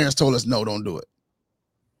because our parents told us no, don't do it?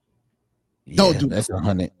 Yeah, don't do that's that.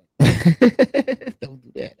 100. Don't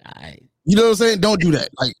do that. All right. You know what I'm saying? Don't do that.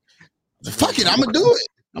 Like, fuck it, I'm gonna do it.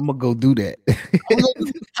 I'm gonna go do that.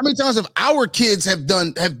 How many times have our kids have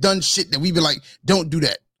done shit that we've been like, don't do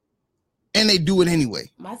that, and they do it anyway?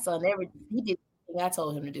 My son he did what I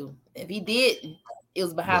told him to do. If he did, it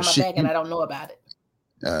was behind my back, and I don't know about it.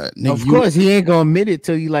 Nigga, of course, he ain't gonna admit it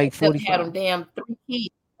till you like 45. Had him damn 3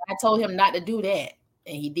 kids. I told him not to do that,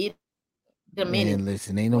 and he did. Man,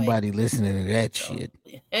 listen, ain't nobody listening to that shit.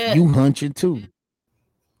 You hunching too.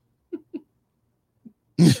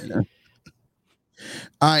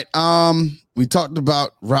 All right. We talked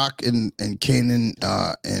about Rock and Kanaan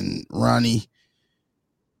and Ronnie.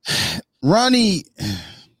 Ronnie,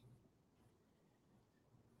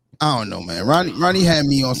 I don't know, man. Ronnie had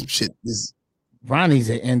me on some shit. Ronnie's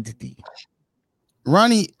an entity.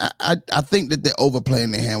 Ronnie, I think that they're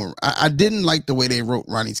overplaying their hand. I didn't like the way they wrote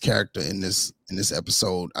Ronnie's character in this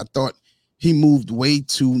episode. I thought he moved way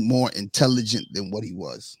too more intelligent than what he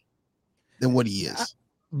was, than what he is.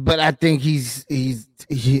 But I think his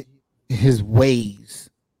ways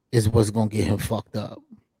is what's gonna get him fucked up.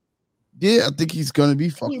 Yeah, I think he's gonna be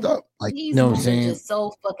fucked up. Like, he's you know what I'm saying? Just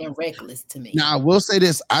so fucking reckless to me. Now I will say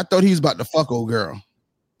this: I thought he was about to fuck old girl.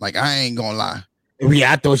 Like, I ain't gonna lie.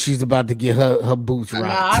 Yeah, I thought she's about to get her boots right.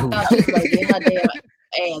 I thought she was gonna get her damn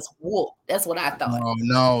ass whooped. That's what I thought.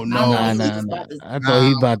 No. I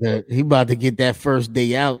thought he about to get that first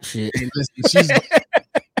day out shit. Hey, listen,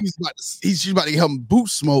 she's about to get him boot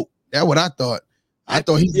smoke. That's what I thought. I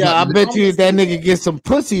thought he's. Yeah, I bet you if that nigga get some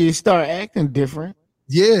pussy, he start acting different.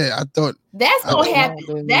 Yeah, I thought that's gonna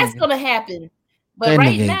happen. That's gonna happen. But that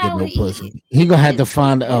right now, he gonna have to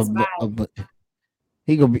find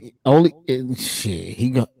he gonna be only shit.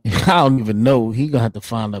 I don't even know. He gonna have to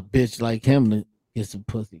find a bitch like him to get some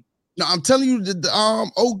pussy. No, I'm telling you,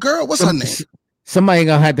 the old girl. What's her name? Somebody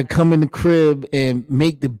gonna have to come in the crib and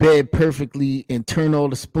make the bed perfectly and turn all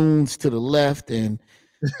the spoons to the left and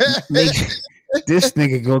make this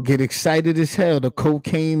nigga gonna get excited as hell. The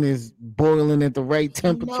cocaine is boiling at the right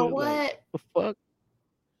temperature. You know what? Like, the fuck?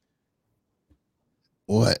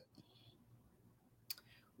 What?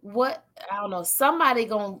 I don't know. Somebody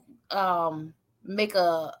gonna make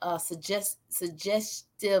a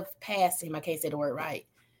suggestive pass to him. I can't say the word right.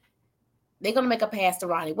 They're gonna make a pass to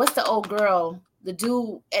Ronnie. What's the old girl? The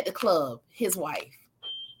dude at the club, his wife.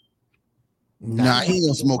 Nah, he ain't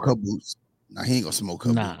gonna smoke her boots. Nah, he ain't gonna smoke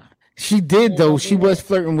her boots. She did though. She was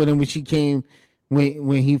flirting with him when she came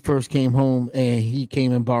when he first came home and he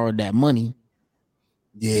came and borrowed that money.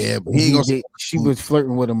 Yeah, but he ain't gonna she was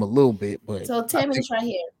flirting with him a little bit. But so tell me this right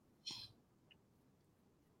here.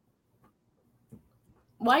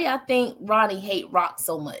 Why y'all think Ronnie hate Rock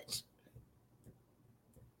so much?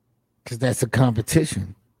 Because that's a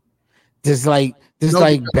competition. I think it's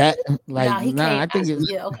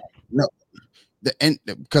no.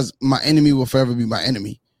 Because my enemy will forever be my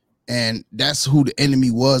enemy, and that's who the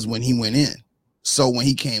enemy was when he went in. So when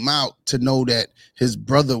he came out, to know that his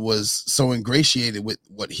brother was so ingratiated with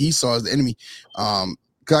what he saw as the enemy, because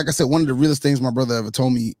like I said, one of the realest things my brother ever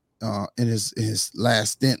told me in his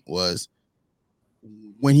last stint was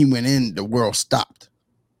when he went in, the world stopped.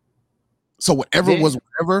 So whatever was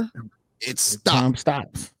whatever, it stopped.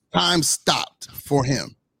 Time stopped for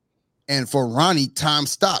him. And for Ronnie, time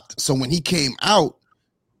stopped. So when he came out,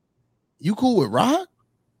 you cool with Rock?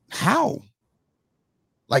 How?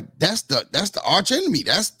 Like, that's the arch enemy.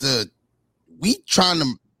 We trying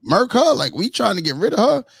to murk her. Like, we trying to get rid of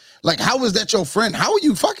her. Like, how is that your friend? How are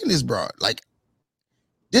you fucking this broad? Like,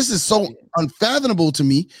 this is so unfathomable to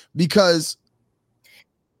me because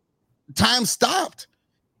time stopped.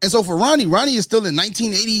 And so for Ronnie is still in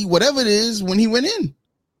 1980, whatever it is, when he went in.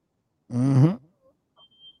 Mm-hmm.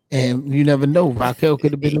 And you never know. Raquel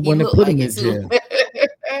could have been the one that put him in jail.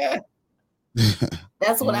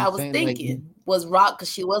 That's what I was thinking. Like, was Rock,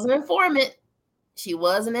 because she was an informant. She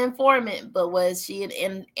was an informant, but was she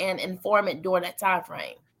an informant during that time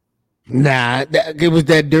frame? Nah, it was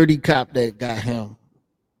that dirty cop that got him.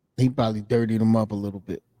 He probably dirtied him up a little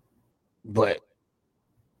bit, but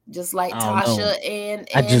just like Tasha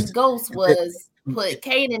and Ghost was put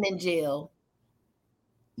Kanaan in jail.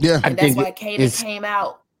 Yeah, and that's why Kanaan came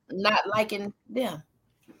out not liking them.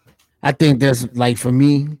 I think that's like for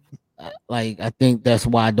me. Like I think that's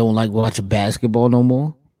why I don't like watching basketball no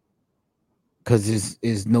more. Because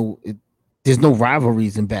there's no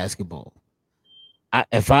rivalries in basketball.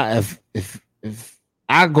 If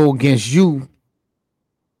I go against you, you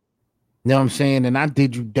know what I'm saying, and I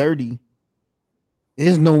did you dirty,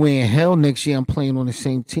 there's no way in hell next year I'm playing on the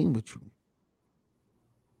same team with you.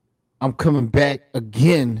 I'm coming back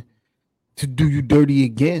again to do you dirty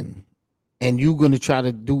again, and you're gonna try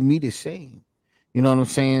to do me the same. You know what I'm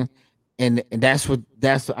saying? And I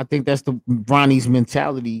think that's the Ronnie's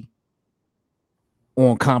mentality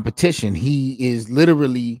on competition. He is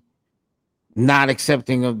literally not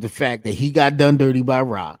accepting of the fact that he got done dirty by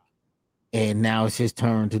Rock, and now it's his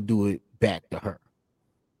turn to do it back to her.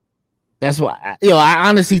 That's why I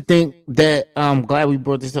honestly think that I'm glad we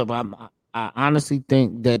brought this up. I honestly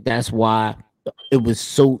think that that's why it was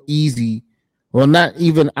so easy. Well,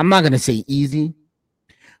 I'm not gonna say easy,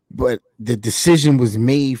 but the decision was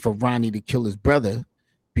made for Ronnie to kill his brother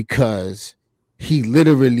because he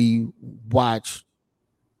literally watched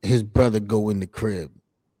his brother go in the crib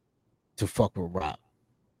to fuck with Rock.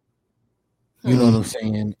 You know what I'm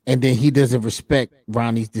saying? And then he doesn't respect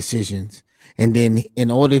Ronnie's decisions. And then in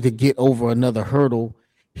order to get over another hurdle,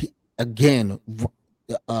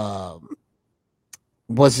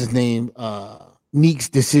 what's his name? Neek's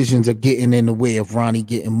decisions are getting in the way of Ronnie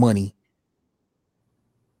getting money.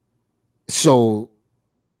 So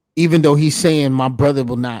even though he's saying my brother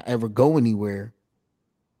will not ever go anywhere,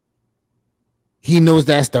 he knows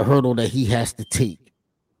that's the hurdle that he has to take.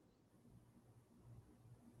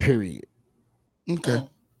 Period. Okay.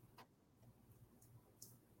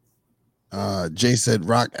 Jay said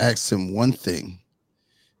Rock asked him one thing.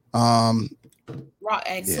 Rock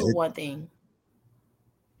asked him one thing.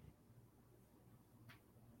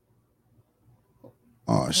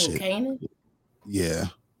 Oh shit. Kanaan? Yeah.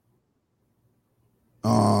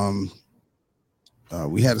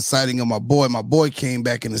 We had a sighting of my boy. My boy came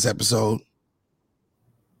back in this episode.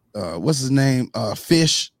 What's his name?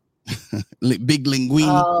 Fish. Big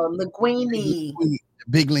Linguini. Linguini.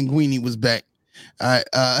 Big Linguini was back. All right,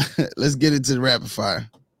 let's get into the rapid fire.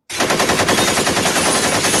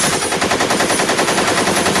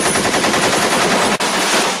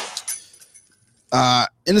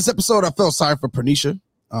 In this episode, I felt sorry for Pernisha.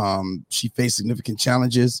 She faced significant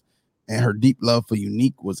challenges, and her deep love for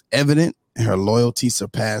Unique was evident, and her loyalty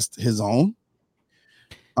surpassed his own.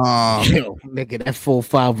 Nigga, that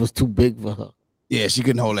 4-5 was too big for her. Yeah, she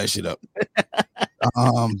couldn't hold that shit up.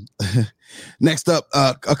 Next up,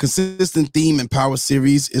 a consistent theme in Power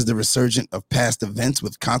series is the resurgence of past events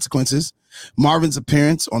with consequences. Marvin's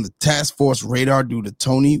appearance on the task force radar due to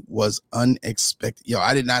Tony was unexpected. Yo,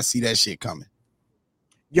 I did not see that shit coming.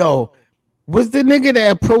 Yo, was the nigga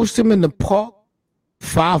that approached him in the park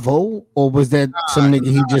 5-0, or was that some nigga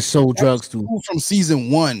he just sold drugs to? From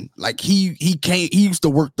season 1, like he used to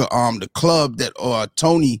work the club that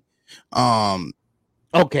Tony.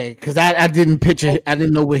 Okay, because I didn't picture, I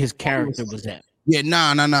didn't know where his character was at. Yeah,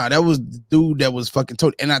 nah. That was the dude that was fucking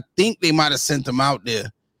Tony, and I think they might have sent him out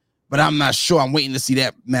there, but I'm not sure. I'm waiting to see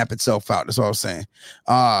that map itself out. That's what I was saying.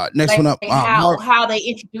 Next one up, how they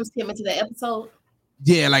introduced him into the episode.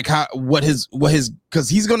 Yeah, like what his because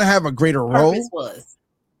he's gonna have a greater role. Was.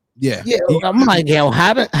 Yeah. I'm like, yo,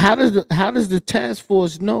 how does the task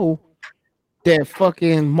force know that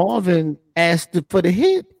fucking Marvin asked for the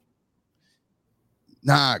hit?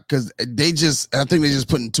 Nah, because I think they just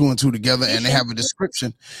putting 2 and 2 together, and they have a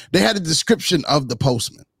description. They had a description of the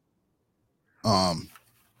postman.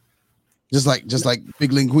 Just like Big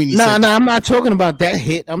Linguini said. No, I'm not talking about that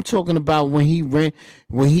hit. I'm talking about when he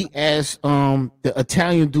asked the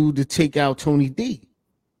Italian dude to take out Tony D.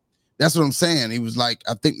 That's what I'm saying. He was like,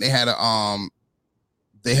 I think they had a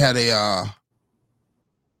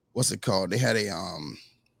what's it called? They had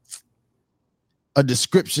a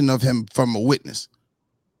description of him from a witness.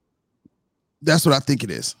 That's what I think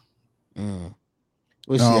it is. We'll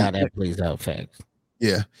see how that plays out. Facts.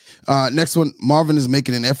 Yeah. Next one. Marvin is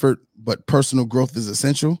making an effort, but personal growth is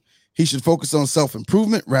essential. He should focus on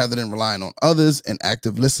self-improvement rather than relying on others, and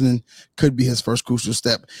active listening could be his first crucial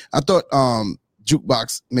step. I thought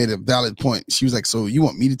Jukebox made a valid point. She was like, so you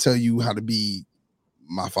want me to tell you how to be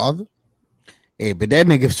my father? Hey, but that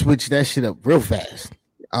nigga switched that shit up real fast.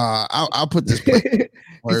 I'll put this. He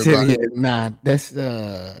said, yeah, nah, that's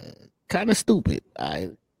kind of stupid.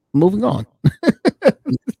 Moving on.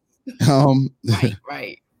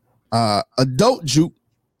 Right. Adult Juke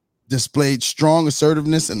displayed strong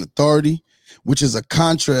assertiveness and authority, which is a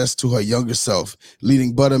contrast to her younger self.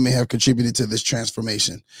 Leading Butter may have contributed to this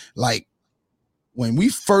transformation. Like when we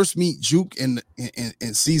first meet Juke in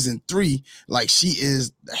season 3, like she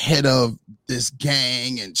is the head of this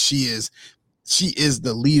gang and she is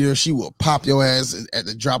the leader. She will pop your ass at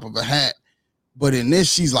the drop of a hat. But in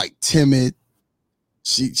this, she's like timid.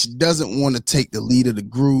 She doesn't want to take the lead of the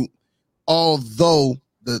group, although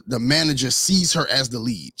the manager sees her as the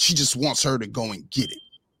lead. She just wants her to go and get it.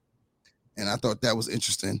 And I thought that was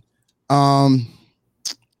interesting.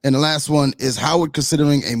 And the last one is Howard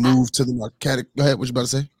considering a move to the narcotic. Go ahead. What you about to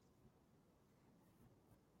say?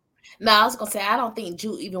 No, I was gonna say I don't think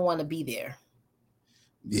Juke even want to be there.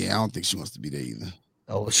 Yeah, I don't think she wants to be there either.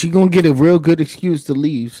 Oh, she gonna get a real good excuse to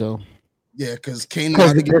leave. So yeah, because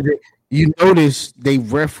Kanaan. You notice they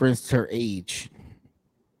referenced her age.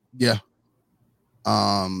 Yeah.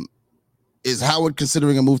 Is Howard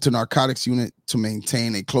considering a move to narcotics unit to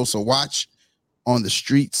maintain a closer watch on the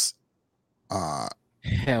streets?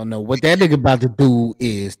 Hell no. What that nigga about to do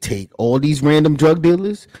is take all these random drug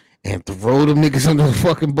dealers and throw them niggas under the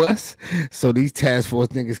fucking bus so these task force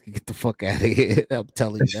niggas can get the fuck out of here. I'm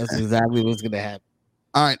telling you, that's exactly what's gonna happen.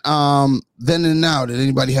 All right. Then and now. Did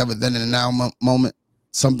anybody have a then and now moment?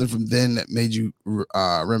 Something from then that made you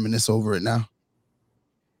reminisce over it now?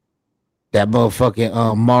 That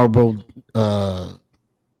motherfucking Marlboro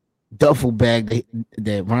duffel bag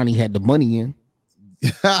that Ronnie had the money in.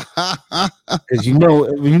 Because you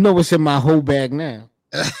know what's in my whole bag now.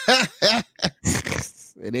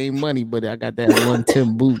 It ain't money, but I got that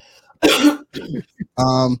 110 boot.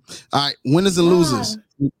 All right, winners and losers.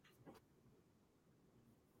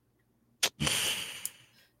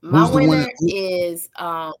 My winner is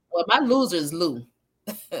my loser is Lou.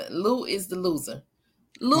 Lou is the loser.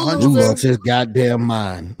 Lou lost his goddamn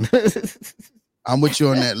mind. I'm with you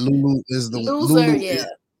on that. Lulu is the loser. Yeah,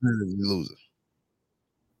 loser.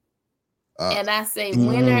 And I say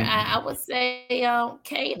winner. I would say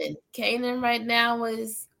Kanaan. Kanaan right now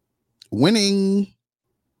is winning.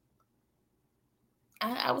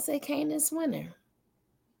 I would say Kanaan's winner.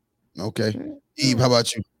 Okay, Eve, how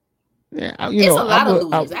about you? Yeah, it's a lot of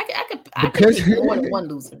losers. I could pick more than one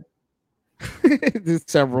loser. There's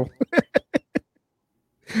several.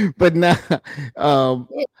 But now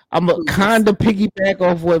I'm a kind of piggyback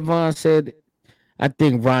off what Vaughn said. I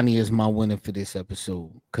think Ronnie is my winner for this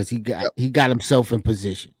episode because he got himself in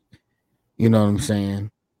position. You know what I'm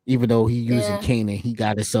saying? Even though he using Kanaan, he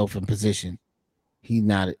got himself in position. He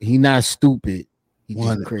not stupid. He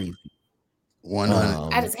just crazy.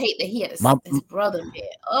 100. I just hate that he had his brother man.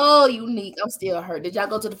 Oh, unique. I'm still hurt. Did y'all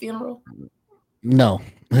go to the funeral? No,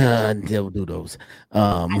 they'll do those.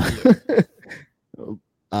 But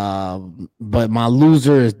my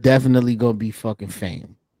loser is definitely gonna be fucking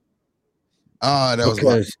Fame. That was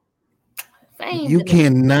because you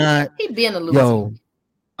cannot. He being a loser. Yo,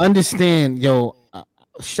 understand,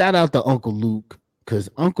 shout out to Uncle Luke. Because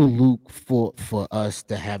Uncle Luke fought for us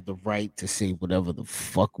to have the right to say whatever the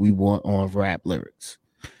fuck we want on rap lyrics.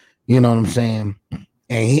 You know what I'm saying?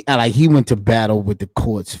 And he went to battle with the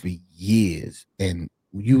courts for years and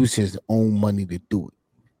used his own money to do it.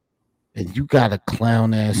 And you got a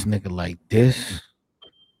clown ass nigga like this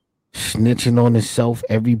snitching on himself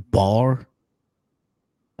every bar.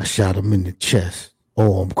 I shot him in the chest.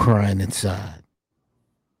 Oh, I'm crying inside.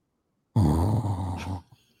 Oh.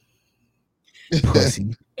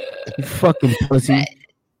 Pussy. You fucking pussy.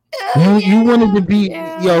 You wanted to be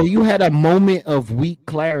you had a moment of weak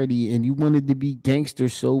clarity and you wanted to be gangster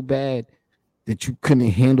so bad that you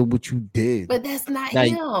couldn't handle what you did. But that's not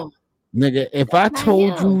him. Nigga, if I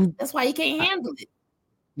told you that's why you can't handle it.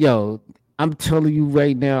 Yo, I'm telling you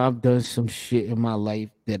right now, I've done some shit in my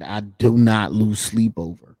life that I do not lose sleep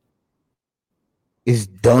over. It's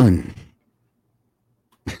done.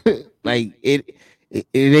 Like it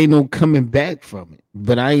ain't no coming back from it.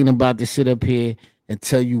 But I ain't about to sit up here and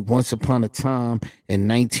tell you once upon a time in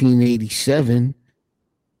 1987.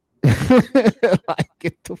 Like,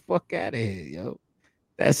 get the fuck out of here, yo.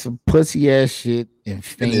 That's some pussy ass shit, and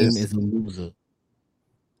Fame is a loser.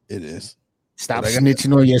 It is. Stop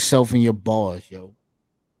snitching on yourself and your bars, yo.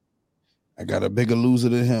 I got a bigger loser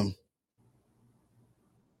than him.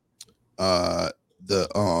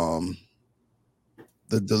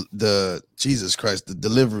 The Jesus Christ, the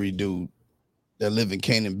delivery dude that live in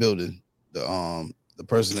Kanaan building, the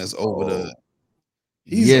person that's over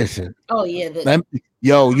Yes, sir. Oh yeah.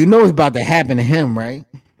 Yo, you know it's about to happen to him, right?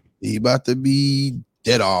 He about to be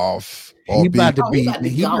dead off. He about to be.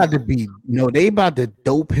 No, they about to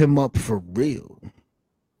dope him up for real.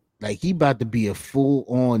 Like he about to be a full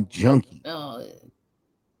on junkie. Oh.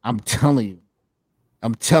 I'm telling you.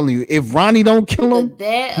 If Ronnie don't kill him,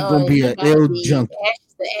 he's gonna be an ill junkie.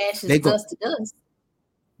 Ashes, dust to dust.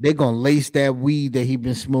 They gonna lace that weed that he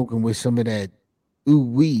been smoking with some of that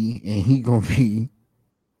ooh-wee, and he gonna be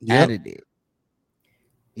out of there.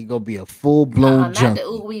 He gonna be a full blown junkie. Not the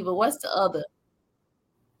ooh-wee, but what's the other?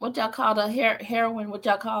 What y'all call the heroin? What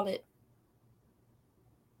y'all call it?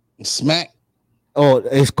 Smack. Oh,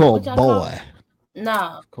 it's called boy.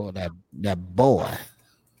 No, it's called that boy.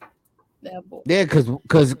 That boy. Yeah,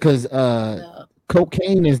 because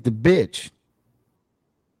cocaine is the bitch.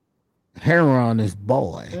 Heroin is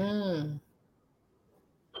boy.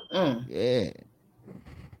 Yeah.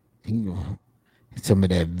 Some of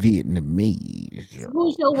that Vietnamese.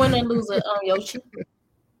 Who's your winner and loser, Yoshi?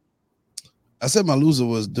 I said my loser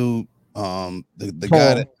was dude, the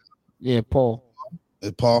guy that. Yeah, Paul.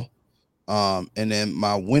 Paul. And then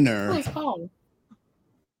my winner. Who's Paul?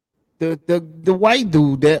 The white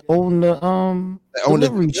dude that owned the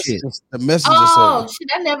delivery shit. The messenger. Oh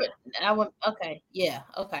shit! I went. Okay, yeah,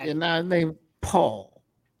 okay. And now his name Paul.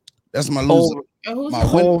 That's my loser.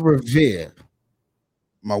 Paul Revere.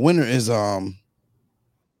 My winner is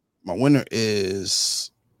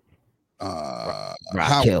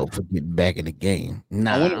Raquel for getting back in the game.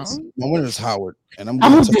 Nah. My winner is Howard, and I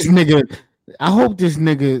hope this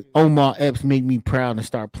nigga Omar Epps make me proud and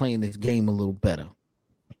start playing this game a little better.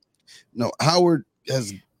 No, Howard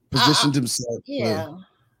has positioned himself. Yeah,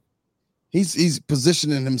 he's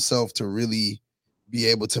positioning himself to really be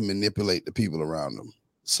able to manipulate the people around him.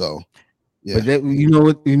 So, yeah. But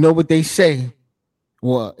you know what they say.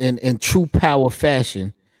 Well, in true power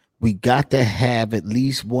fashion, we got to have at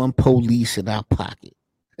least one police in our pocket.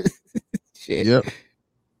 Shit. Yep.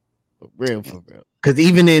 For real. Because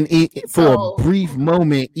even for a brief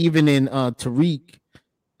moment, even in Tariq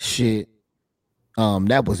shit,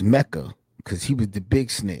 that was Mecca because he was the big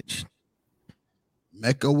snitch.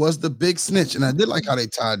 Mecca was the big snitch, and I did like how they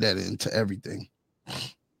tied that into everything.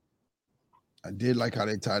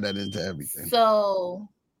 So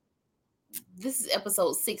this is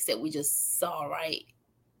episode 6 that we just saw, right?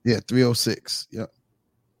 Yeah, 306. Yep.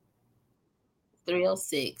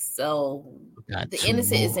 306. So the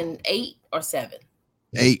innocent is in 8 or 7?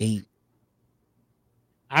 8.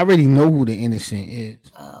 I already know who the innocent is.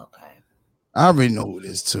 Oh, okay. I already know who it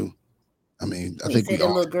is too. I mean, I think the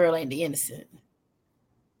little girl ain't the innocent.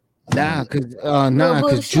 Nah, because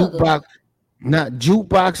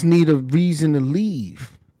Jukebox need a reason to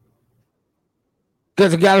leave.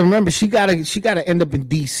 Because I gotta remember, she gotta end up in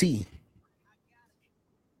DC.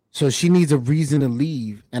 So she needs a reason to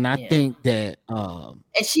leave, and I think that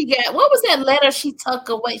and she got, what was that letter she tucked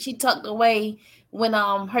away? She tucked away when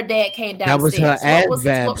her dad came downstairs. That was her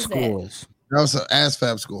ASVAB scores. That was her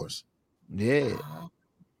ASVAB scores. Yeah.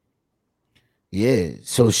 Yeah.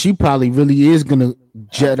 So she probably really is gonna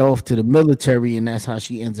jet off to the military, and that's how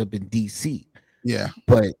she ends up in DC. Yeah.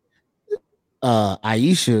 But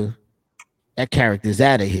Aisha, that character's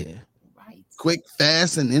out of here. Right. Quick,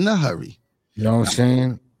 fast, and in a hurry. You know what I'm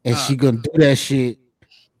saying? And she gonna do that shit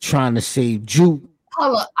trying to save Juke.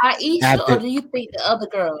 Hold up, Aisha, or do you think the other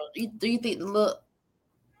girl? Do you think the look?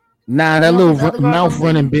 Nah, that little mouth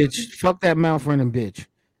running bitch. Fuck that mouth running bitch.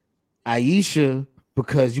 Aisha,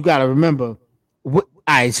 because you gotta remember. All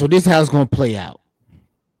right, so this is how it's gonna play out.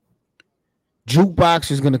 Jukebox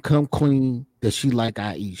is gonna come clean that she like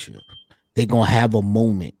Aisha. They gonna have a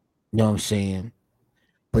moment. You know what I'm saying?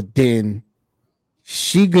 But then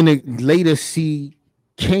she gonna later see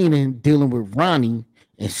Kanaan dealing with Ronnie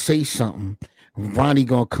and say something. Ronnie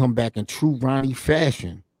gonna come back in true Ronnie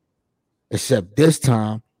fashion. Except this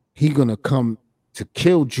time he gonna come to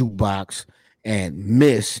kill Jukebox and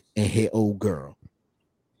miss and hit old girl.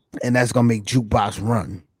 And that's gonna make Jukebox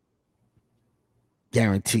run.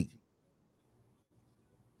 Guaranteed.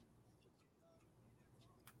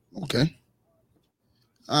 Okay.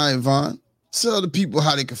 All right, Vaughn. Tell the people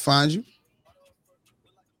how they can find you.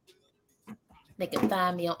 They can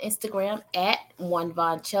find me on Instagram at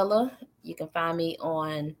OneVonchella. You can find me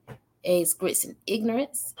on Eggs, Grits, and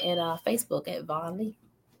Ignorance, and Facebook at Vaughn Lee.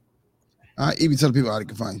 All right, Evie, tell the people how they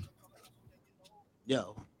can find you.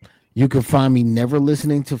 Yo. You can find me never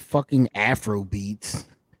listening to fucking Afro beats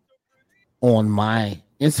on my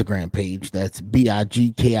Instagram page. That's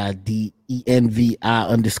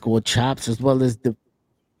BIGKIDENVI_chops, as well as the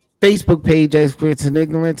Facebook page as Grits and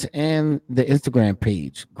Ignorance and the Instagram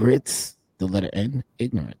page, Grits the letter N,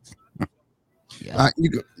 ignorance. Yeah.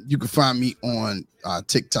 You can find me on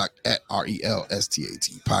TikTok at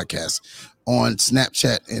RELSTAT podcast, on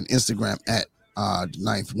Snapchat and Instagram at The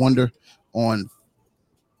Ninth Wonder, on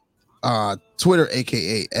Twitter,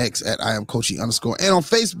 aka X, at I am Coachy _, and on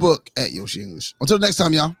Facebook at Yoshi English. Until next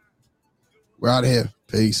time, y'all. We're out of here.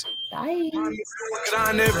 Peace. Bye.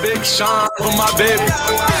 Big Sean for my baby.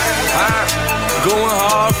 Going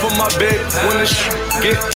hard for my baby. When the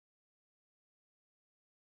get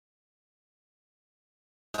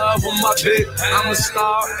love with my bit, I'm a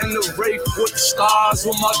star in the race with the stars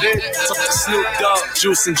with my bit. Talking Snoop Dogg,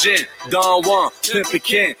 Juice and Gin, Don Juan, Pimp and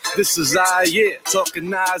Ken. This is our year. Talking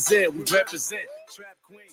Nas, we represent.